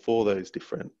for those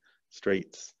different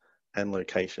streets and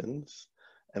locations,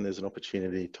 and there's an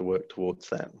opportunity to work towards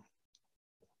that.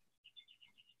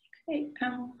 Okay,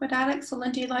 would Alex or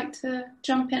Lindy like to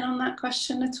jump in on that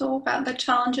question at all about the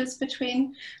challenges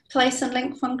between place and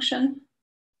link function?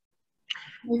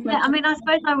 Yeah, I mean, I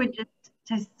suppose I would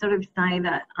just sort of say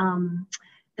that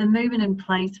the movement and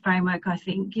place framework, I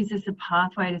think, gives us a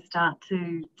pathway to start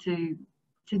to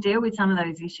deal with some of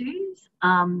those issues.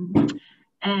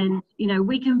 And, you know,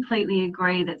 we completely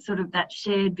agree that sort of that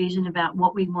shared vision about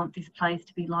what we want this place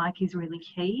to be like is really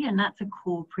key. And that's a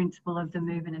core principle of the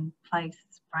movement and place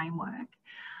framework.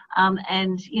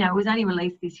 And, you know, it was only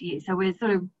released this year. So we're sort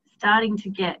of starting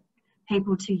to get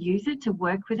people to use it, to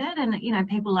work with it. And, you know,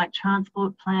 people like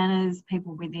transport planners,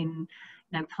 people within,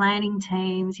 you know, planning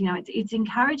teams, you know, it's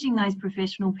encouraging those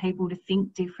professional people to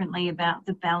think differently about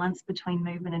the balance between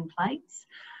movement and place.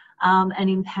 And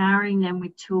empowering them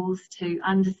with tools to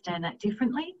understand that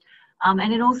differently.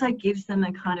 And it also gives them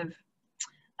a kind of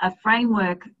a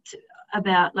framework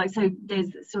about, like, so there's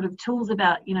sort of tools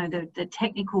about, you know, the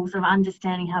technicals of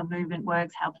understanding how movement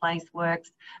works, how place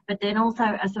works, but then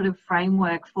also a sort of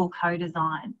framework for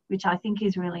co-design, which I think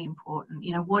is really important.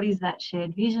 You know, what is that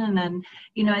shared vision? And,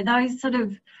 you know, those sort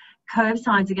of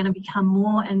curbsides are going to become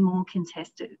more and more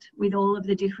contested with all of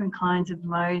the different kinds of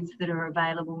modes that are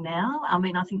available now. I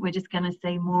mean, I think we're just going to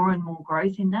see more and more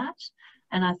growth in that.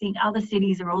 And I think other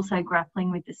cities are also grappling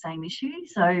with the same issue.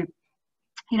 So,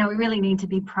 you know, we really need to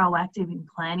be proactive in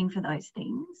planning for those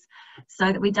things so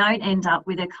that we don't end up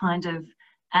with a kind of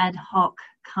ad hoc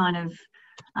kind of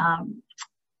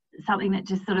something that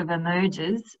just sort of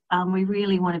emerges. We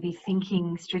really want to be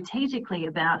thinking strategically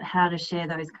about how to share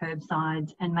those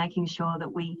curbsides and making sure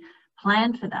that we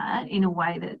plan for that in a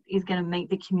way that is going to meet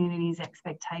the community's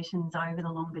expectations over the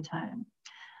longer term.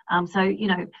 So, you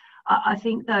know, I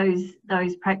think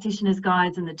those practitioners'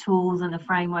 guides and the tools and the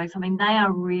frameworks, I mean, they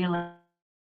are really,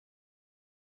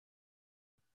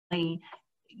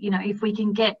 you know, if we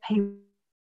can get people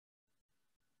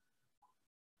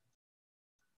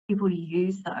to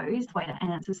use those way to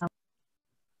answer some.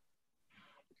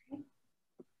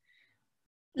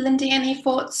 Lindy, any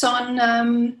thoughts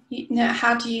on you know,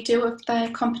 how do you deal with the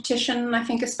competition? I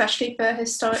think especially for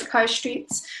historic high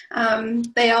streets,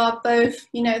 they are both,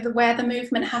 you know, where the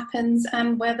movement happens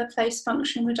and where the place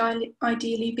function would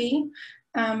ideally be.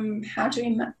 How do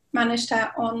we manage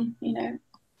that on, you know,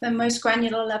 the most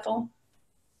granular level?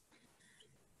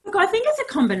 Look, I think it's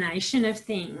a combination of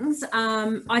things.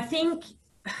 I think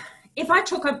if I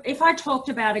talked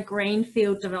about a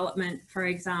greenfield development, for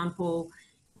example,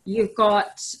 you've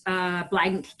got a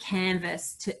blank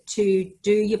canvas to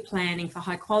do your planning for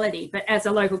high quality. But as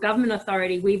a local government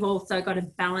authority, we've also got to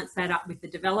balance that up with the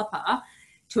developer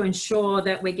to ensure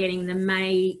that we're getting the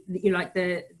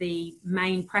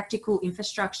main practical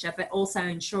infrastructure, but also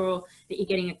ensure that you're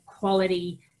getting a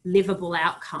quality, livable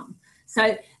outcome.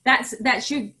 So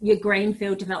that's your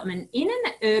greenfield development in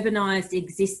an urbanised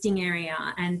existing area,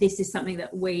 and this is something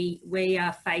that we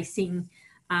are facing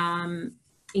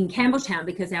in Campbelltown,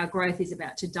 because our growth is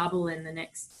about to double in the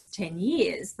next 10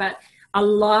 years. But a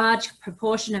large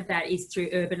proportion of that is through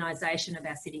urbanisation of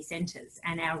our city centres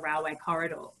and our railway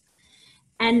corridor.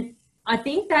 And I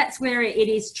think that's where it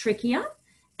is trickier,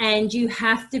 and you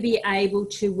have to be able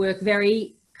to work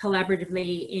very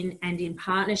collaboratively in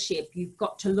partnership. You've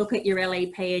got to look at your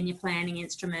LEP and your planning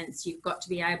instruments. You've got to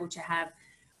be able to have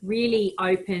really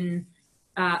open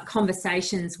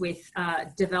conversations with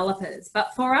developers.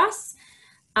 But for us,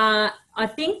 I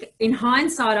think in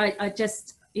hindsight, I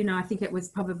just, you know, I think it was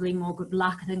probably more good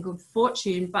luck than good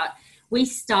fortune, but we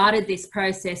started this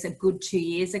process a good 2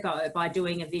 years ago by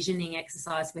doing a visioning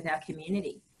exercise with our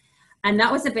community. And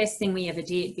that was the best thing we ever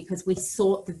did, because we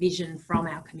sought the vision from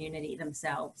our community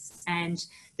themselves. And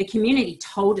the community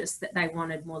told us that they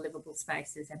wanted more livable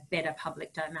spaces, a better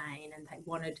public domain, and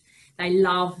they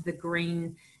love the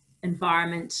green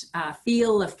environment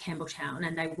feel of Campbelltown,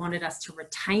 and they wanted us to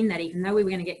retain that. Even though we were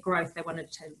going to get growth, they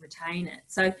wanted to retain it.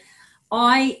 So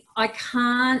I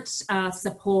can't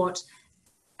support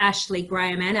Ashley,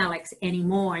 Graham and Alex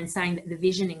anymore in saying that the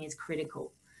visioning is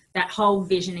critical. That whole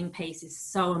visioning piece is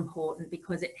so important,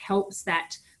 because it helps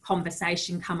that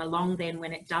conversation come along then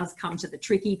when it does come to the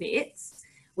tricky bits,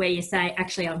 where you say,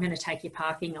 actually, I'm going to take your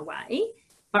parking away.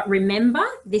 But remember,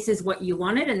 this is what you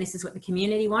wanted, and this is what the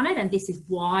community wanted, and this is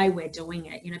why we're doing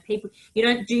it. You know, people, you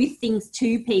don't do things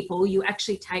to people, you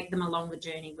actually take them along the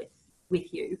journey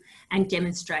with you and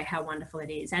demonstrate how wonderful it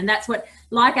is. And that's what,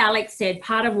 like Alex said,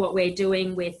 part of what we're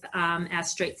doing with our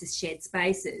streets as shared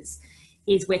spaces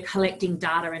is we're collecting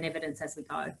data and evidence as we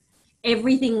go.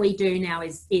 Everything we do now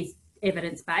is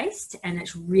evidence-based, and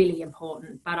it's really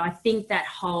important. But I think that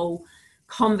whole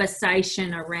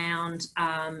conversation around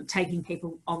taking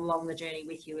people along the journey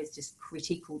with you is just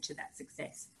critical to that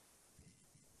success.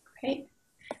 Great.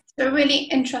 So a really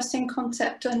interesting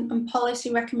concept and policy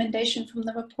recommendation from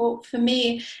the report for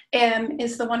me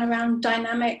is the one around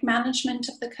dynamic management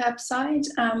of the curbside,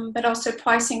 but also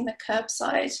pricing the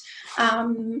curbside.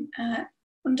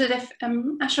 Wondered if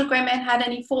Ashley, Graham had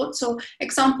any thoughts or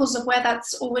examples of where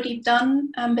that's already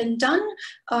been done,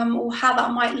 or how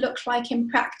that might look like in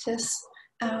practice.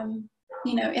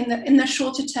 You know, in the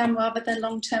shorter term rather than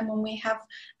long term, when we have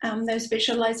those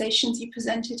visualizations you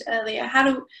presented earlier.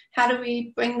 How do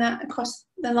we bring that across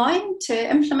the line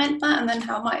to implement that, and then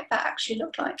how might that actually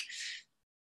look like?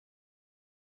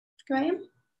 Graham?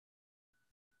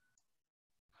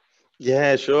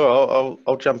 Yeah, sure.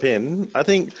 I'll jump in. I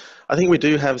think we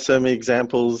do have some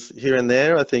examples here and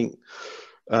there. I think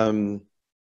there's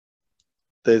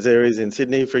areas in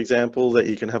Sydney, for example, that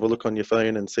you can have a look on your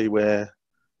phone and see where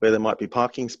there might be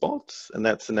parking spots, and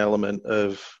that's an element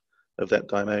of that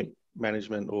dynamic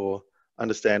management or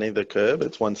understanding the curve.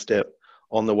 It's one step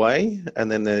on the way,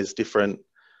 and then there's different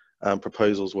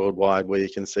proposals worldwide where you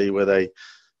can see where they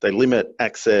limit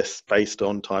access based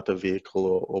on type of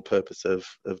vehicle or purpose of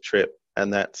trip,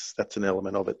 and that's an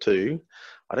element of it too.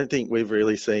 I don't think we've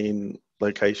really seen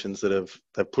locations that have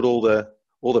put all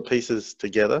the pieces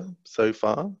together so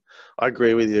far. I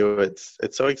agree with you. It's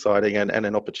so exciting and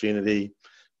an opportunity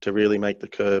to really make the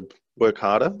curb work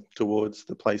harder towards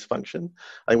the place function.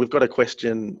 And we've got a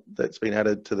question that's been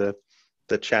added to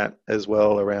the chat as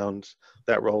well around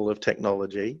that role of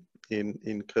technology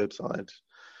in curbside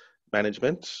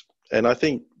management. And I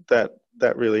think that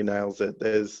really nails it.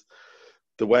 There's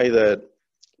the way that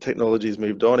technology's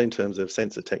moved on in terms of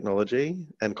sensor technology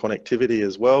and connectivity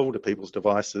as well to people's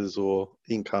devices or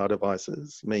in-car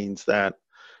devices means that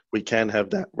we can have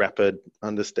that rapid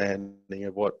understanding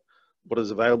of what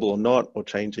is available or not, or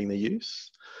changing the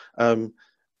use.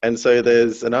 And so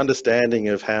there's an understanding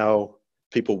of how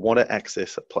people want to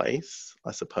access a place,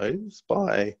 I suppose,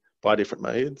 by different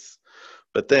modes.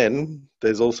 But then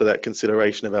there's also that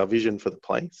consideration of our vision for the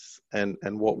place and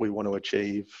what we want to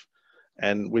achieve.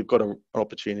 And we've got an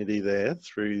opportunity there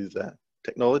through that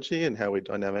technology and how we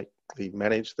dynamically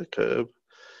manage the curb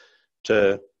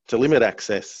to limit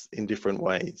access in different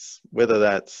ways, whether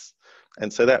that's,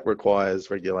 and so that requires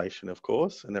regulation, of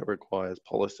course, and that requires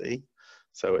policy.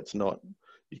 So it's not,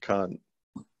 you can't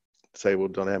say we'll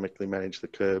dynamically manage the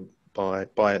curb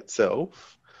by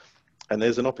itself. And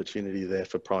there's an opportunity there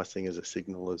for pricing as a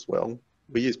signal as well.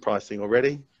 We use pricing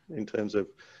already in terms of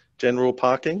general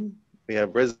parking. We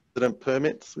have resident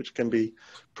permits, which can be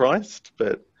priced,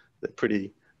 but they're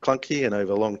pretty clunky and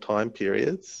over long time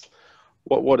periods.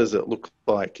 What does it look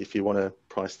like if you want to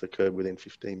price the curb within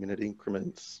 15-minute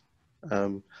increments?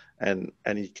 And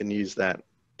you can use that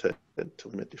to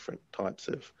limit different types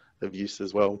of use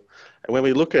as well. And when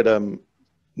we look at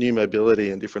new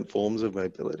mobility and different forms of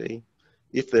mobility,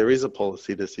 if there is a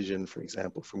policy decision, for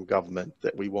example, from government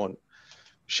that we want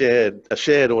a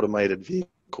shared automated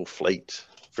vehicle fleet,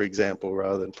 for example,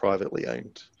 rather than privately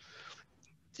owned,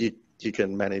 you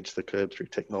can manage the curb through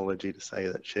technology to say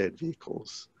that shared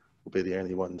vehicles will be the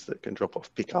only ones that can drop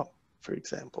off pickup, for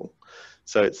example.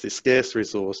 So it's this scarce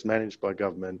resource managed by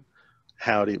government.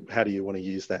 How do you want to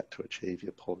use that to achieve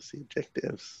your policy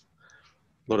objectives?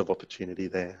 A lot of opportunity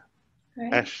there.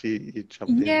 Right. Ash, you jump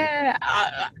in. Yeah,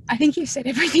 I think you said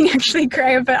everything actually,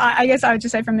 Craig, but I guess I would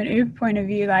just say from an Uber point of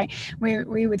view, like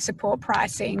we would support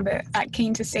pricing, but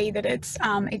keen to see that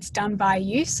it's done by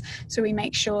use. So we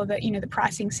make sure that, the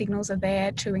pricing signals are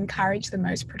there to encourage the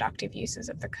most productive uses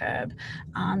of the curb.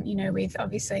 With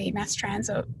obviously mass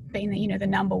transit being the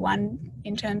number one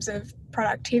in terms of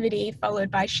productivity,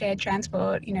 followed by shared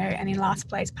transport, and in last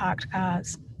place parked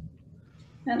cars.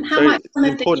 And how might some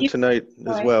important to note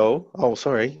as well. Oh,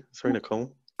 sorry,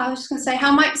 Nicole. I was just going to say,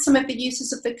 how might some of the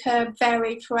uses of the curb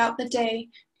vary throughout the day?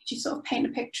 Could you sort of paint a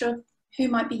picture of who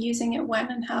might be using it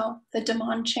when and how the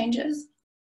demand changes?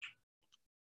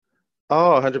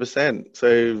 Oh, 100%.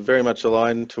 So very much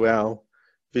aligned to our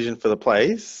vision for the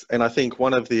place. And I think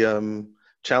one of the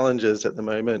challenges at the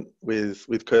moment with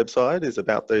curbside is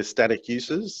about those static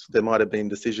uses. There might have been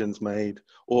decisions made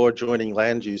or joining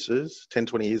land uses 10,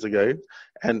 20 years ago,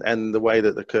 and the way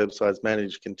that the curbside is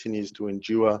managed continues to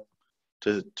endure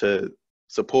to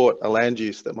support a land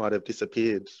use that might have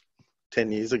disappeared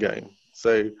 10 years ago.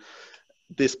 So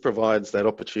this provides that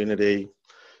opportunity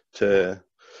to,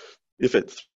 if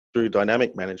it's through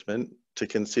dynamic management, to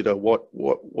consider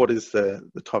what is the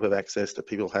type of access that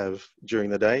people have during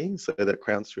the day. So that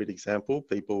Crown Street example,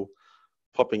 people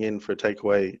popping in for a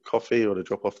takeaway coffee or to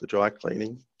drop off the dry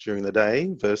cleaning during the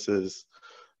day versus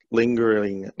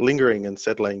lingering and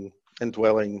settling and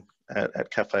dwelling at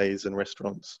cafes and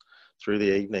restaurants through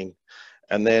the evening.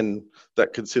 And then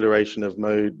that consideration of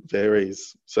mode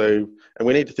varies. So, and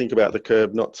we need to think about the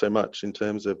curb not so much in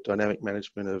terms of dynamic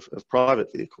management of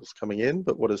private vehicles coming in,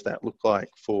 but what does that look like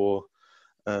for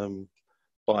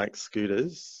bikes,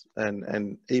 scooters,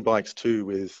 and e-bikes too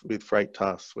with freight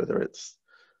tasks, whether it's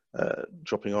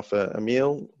dropping off a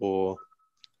meal or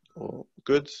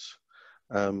goods.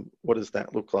 What does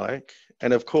that look like?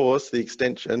 And of course, the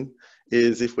extension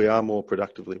is if we are more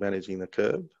productively managing the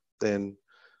curb, then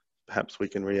perhaps we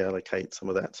can reallocate some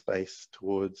of that space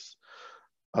towards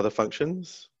other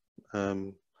functions,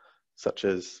 such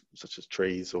as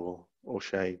trees or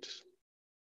shade.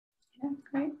 Yeah,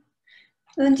 great.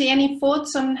 Lindy, any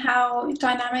thoughts on how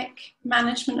dynamic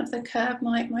management of the curb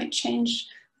might change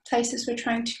places we're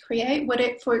trying to create? Would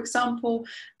it, for example,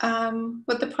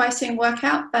 would the pricing work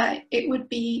out that it would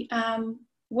be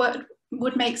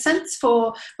would make sense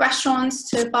for restaurants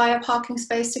to buy a parking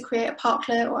space to create a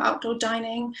parklet or outdoor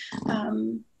dining?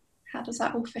 How does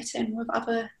that all fit in with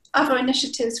other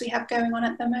initiatives we have going on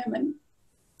at the moment?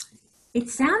 It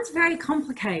sounds very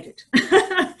complicated.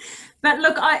 But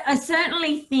look, I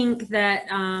certainly think that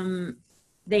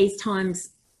these times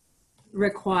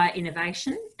require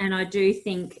innovation, and I do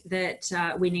think that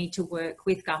we need to work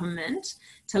with government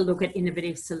to look at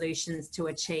innovative solutions to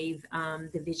achieve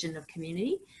the vision of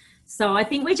community. So I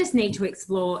think we just need to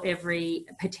explore every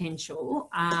potential.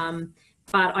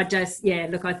 But I just, yeah,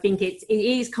 look, I think it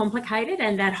is complicated,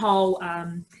 and that whole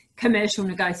commercial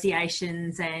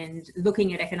negotiations and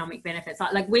looking at economic benefits.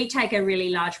 Like we take a really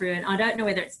large view, and I don't know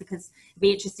whether it's because, it'd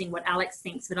be interesting what Alex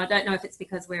thinks, but I don't know if it's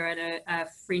because we're at a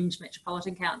fringe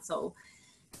metropolitan council,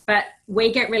 but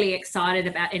we get really excited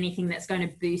about anything that's going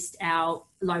to boost our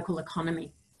local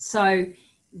economy. So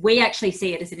we actually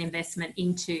see it as an investment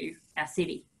into our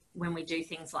city when we do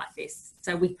things like this.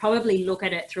 So we probably look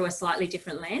at it through a slightly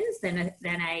different lens than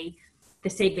the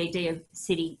CBD of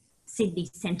Sydney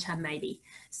Centre maybe.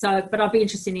 So, but I'd be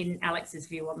interested in Alex's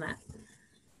view on that.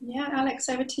 Yeah, Alex,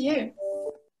 over to you.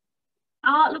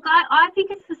 Look, I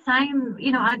think it's the same,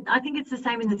 you know, I think it's the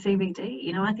same in the CBD.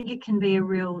 You know, I think it can be a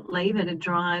real lever to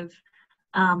drive,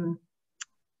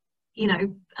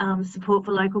 support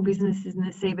for local businesses in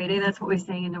the CBD. That's what we're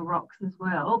seeing in the Rocks as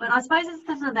well. But I suppose it's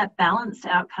sort of that balanced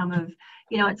outcome of,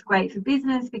 you know, it's great for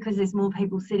business because there's more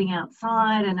people sitting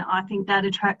outside, and I think that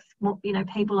attracts more, you know,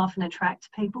 people often attract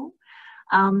people.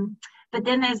 But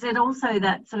then there's also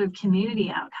that sort of community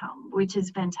outcome, which is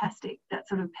fantastic. That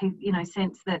sort of, you know,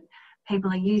 sense that people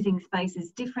are using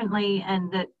spaces differently, and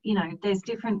that, you know, there's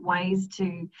different ways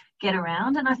to get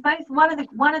around. And I suppose one of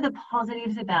the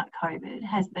positives about COVID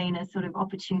has been a sort of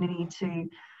opportunity to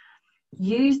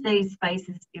use these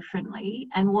spaces differently.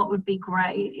 And what would be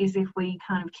great is if we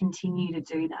kind of continue to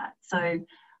do that. So,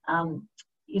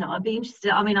 you know, I'd be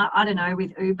interested, I mean, I don't know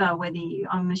with Uber whether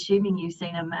I'm assuming you've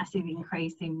seen a massive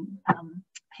increase in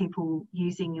people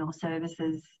using your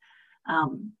services,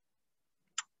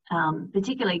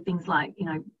 particularly things like, you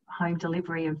know, home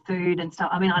delivery of food and stuff.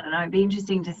 I mean, I don't know, it'd be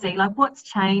interesting to see like what's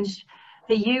changed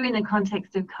for you in the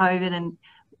context of COVID, and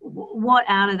what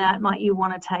out of that might you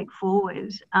want to take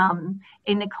forward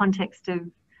in the context of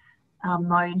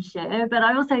mode share. But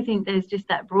I also think there's just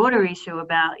that broader issue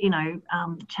about, you know,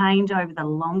 change over the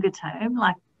longer term,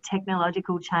 like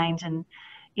technological change, and,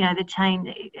 you know, the change.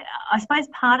 I suppose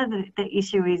part of the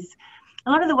issue is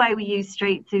a lot of the way we use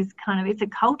streets is kind of, it's a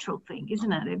cultural thing,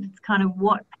 isn't it? It's kind of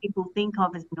what people think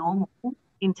of as normal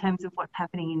in terms of what's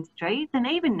happening in streets. And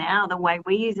even now, the way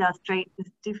we use our streets is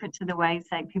different to the way,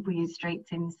 say, people use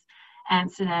streets in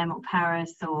Amsterdam or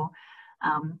Paris or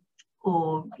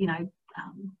you know,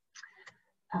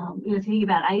 if you think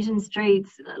about Asian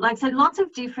streets, like, so lots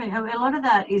of different, a lot of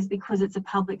that is because it's a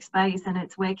public space and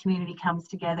it's where community comes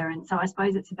together. And so I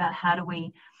suppose it's about how do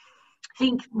we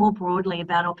think more broadly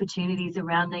about opportunities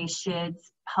around these shared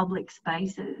public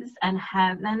spaces, and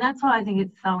that's why I think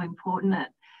it's so important that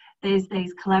there's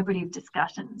these collaborative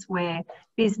discussions where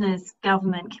business,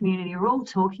 government, community are all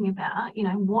talking about, you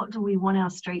know, what do we want our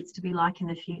streets to be like in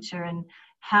the future, and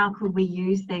how could we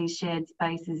use these shared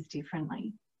spaces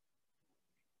differently?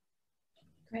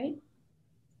 Great.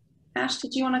 Ash,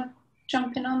 did you want to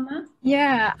jump in on that?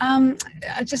 Yeah,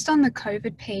 just on the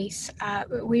COVID piece,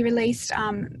 we released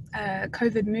a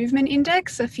COVID movement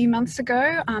index a few months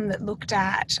ago that looked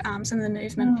at some of the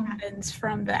movement patterns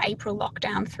from the April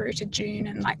lockdown through to June,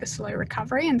 and like the slow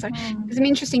recovery. And so there's some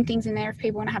interesting things in there if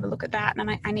people want to have a look at that.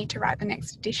 And I need to write the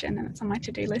next edition, and it's on my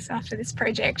to-do list after this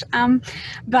project.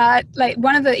 But like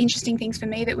one of the interesting things for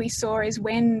me that we saw is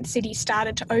when cities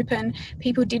started to open,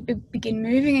 people did begin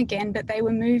moving again, but they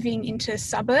were moving into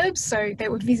suburbs. So they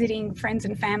were visiting friends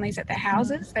and families at their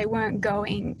houses. They weren't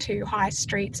going to high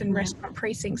streets and restaurant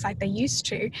precincts like they used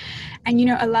to. And, you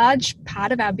know, a large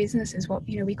part of our business is what,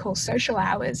 you know, we call social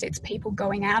hours. It's people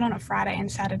going out on a Friday and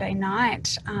Saturday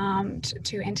night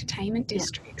to entertainment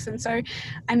districts. And so,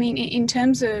 I mean, in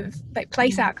terms of like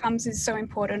place outcomes is so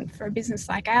important for a business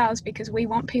like ours, because we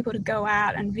want people to go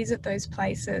out and visit those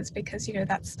places, because, you know,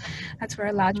 that's where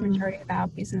a large majority of our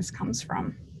business comes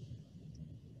from.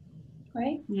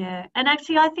 Great. Yeah, and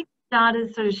actually I think data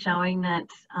is sort of showing that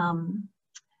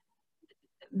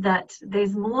that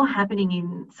there's more happening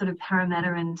in sort of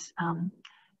Parramatta and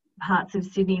parts of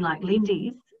Sydney like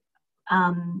Lindy's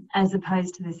as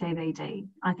opposed to the CBD.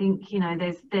 I think, you know,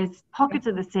 there's pockets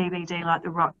of the CBD like the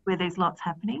Rock where there's lots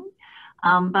happening,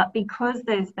 but because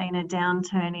there's been a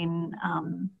downturn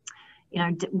in you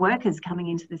know, workers coming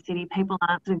into the city, people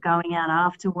aren't sort of going out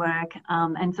after work.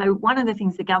 And so one of the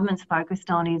things the government's focused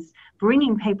on is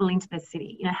bringing people into the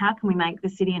city. You know, how can we make the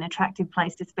city an attractive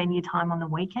place to spend your time on the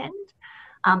weekend?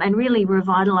 And really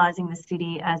revitalising the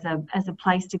city as a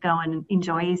place to go and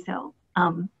enjoy yourself.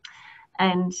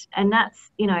 And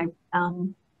that's, you know,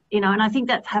 and I think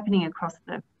that's happening across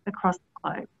the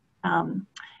globe.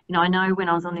 You know, I know when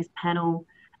I was on this panel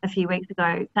a few weeks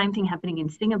ago, same thing happening in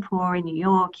Singapore, in New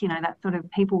York, you know, that sort of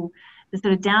people, the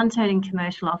sort of downturn in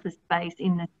commercial office space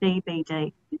in the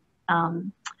CBD,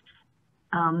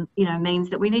 you know,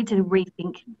 means that we need to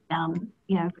rethink,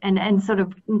 you know, and sort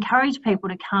of encourage people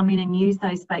to come in and use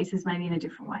those spaces maybe in a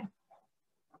different way.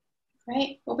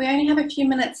 Great. Well, we only have a few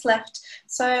minutes left,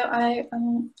 so I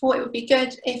thought it would be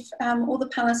good if all the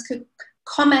panelists could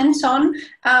comment on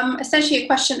essentially a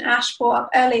question Ash brought up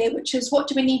earlier, which is what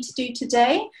do we need to do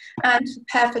today and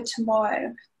prepare for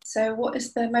tomorrow? So what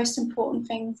is the most important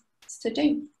things to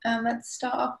do? Let's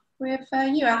start off with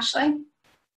you, Ashley.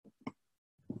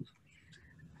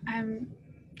 I'm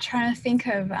trying to think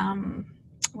of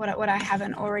what I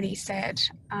haven't already said.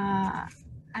 I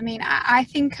mean, I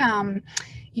think,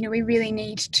 you know, we really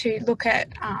need to look at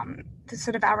the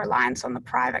sort of our reliance on the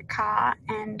private car,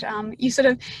 and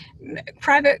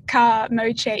private car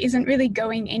mode share isn't really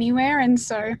going anywhere. And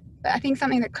so I think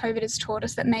something that COVID has taught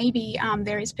us that maybe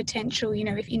there is potential, you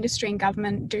know, if industry and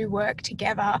government do work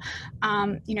together,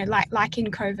 you know, like in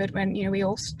COVID when, you know, we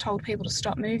all told people to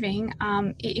stop moving,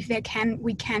 if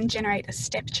we can generate a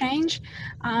step change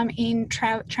in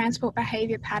transport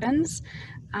behaviour patterns.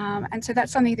 And so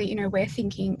that's something that, you know, we're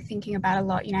thinking about a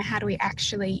lot. You know, how do we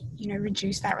actually, you know,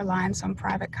 reduce that reliance on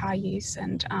private car use,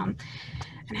 and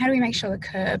how do we make sure the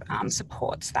curb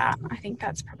supports that? I think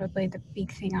that's probably the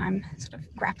big thing I'm sort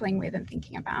of grappling with and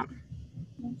thinking about.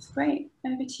 That's great.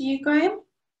 Over to you, Graham.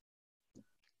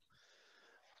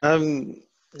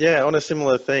 Yeah, on a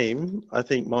similar theme, I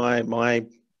think my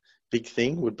big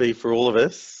thing would be for all of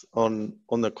us on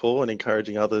the call and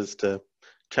encouraging others to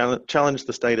challenge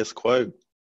the status quo.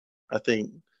 I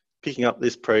think picking up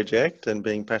this project and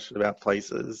being passionate about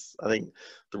places, I think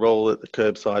the role that the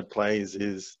Kerbside plays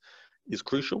is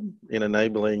crucial in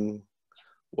enabling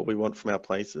what we want from our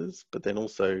places, but then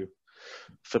also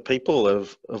for people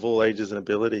of all ages and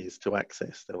abilities to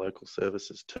access their local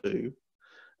services too.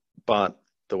 But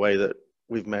the way that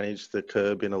we've managed the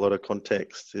curb in a lot of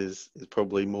contexts is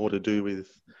probably more to do with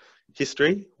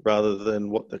history rather than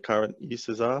what the current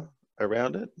uses are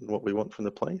around it and what we want from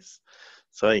the place.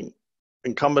 So I think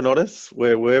incumbent on us,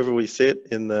 wherever we sit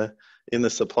in the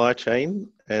supply chain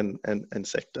and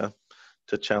sector,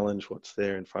 to challenge what's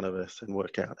there in front of us and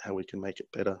work out how we can make it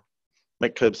better,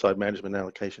 make curbside management and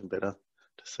allocation better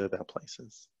to serve our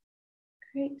places.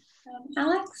 Great.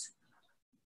 Alex?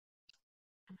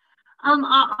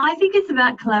 I think it's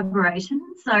about collaboration.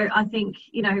 So I think,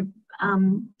 you know,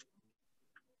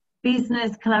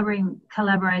 business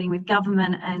collaborating with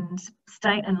government and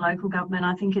state and local government.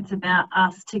 I think it's about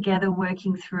us together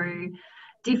working through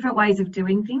different ways of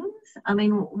doing things. I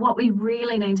mean, what we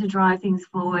really need to drive things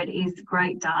forward is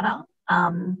great data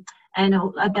and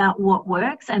about what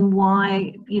works and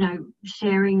why, you know,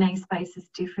 sharing these spaces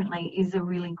differently is a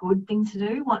really good thing to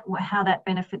do, how that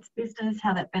benefits business,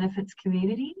 how that benefits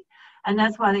community. And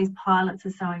that's why these pilots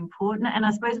are so important. And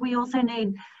I suppose we also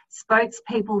need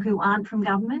spokespeople who aren't from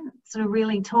government, sort of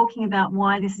really talking about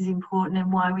why this is important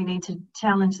and why we need to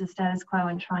challenge the status quo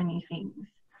and try new things.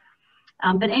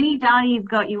 But any data you've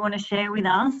got you want to share with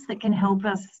us that can help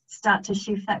us start to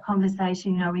shift that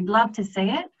conversation, you know, we'd love to see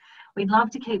it. We'd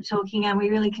love to keep talking, and we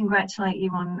really congratulate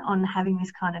you on having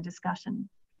this kind of discussion.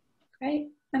 Great.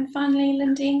 And finally,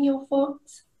 Lindy, your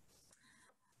thoughts?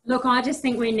 Look, I just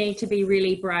think we need to be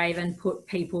really brave and put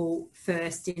people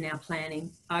first in our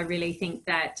planning. I really think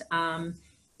that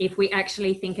if we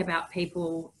actually think about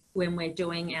people when we're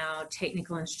doing our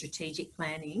technical and strategic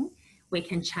planning, we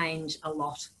can change a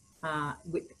lot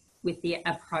with the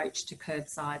approach to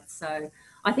curbside. So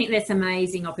I think there's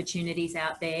amazing opportunities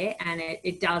out there, and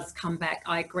it does come back.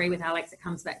 I agree with Alex, it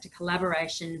comes back to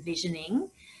collaboration, visioning,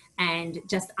 and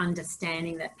just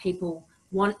understanding that people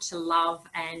want to love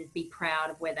and be proud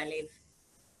of where they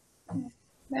live.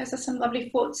 Those are some lovely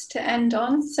thoughts to end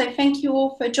on. So thank you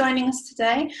all for joining us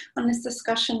today on this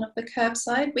discussion of the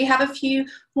Kerbside. We have a few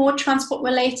more transport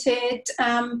related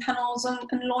panels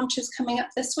and launches coming up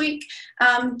this week.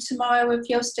 Tomorrow with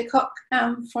Joost de Kok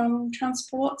from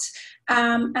Transport,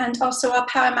 and also our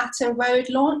Parramatta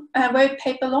road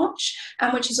paper launch,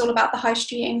 which is all about the high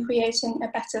street and creating a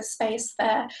better space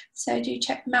there. So do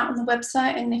check them out on the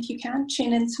website, and if you can,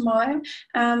 tune in tomorrow.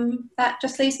 That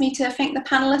just leaves me to thank the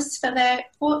panelists for their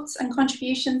thoughts and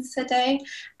contributions today,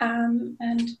 and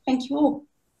thank you all.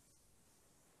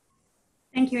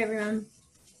 Thank you, everyone.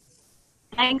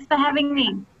 Thanks for having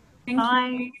me. Thank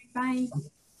you. Bye. Bye.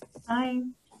 Bye.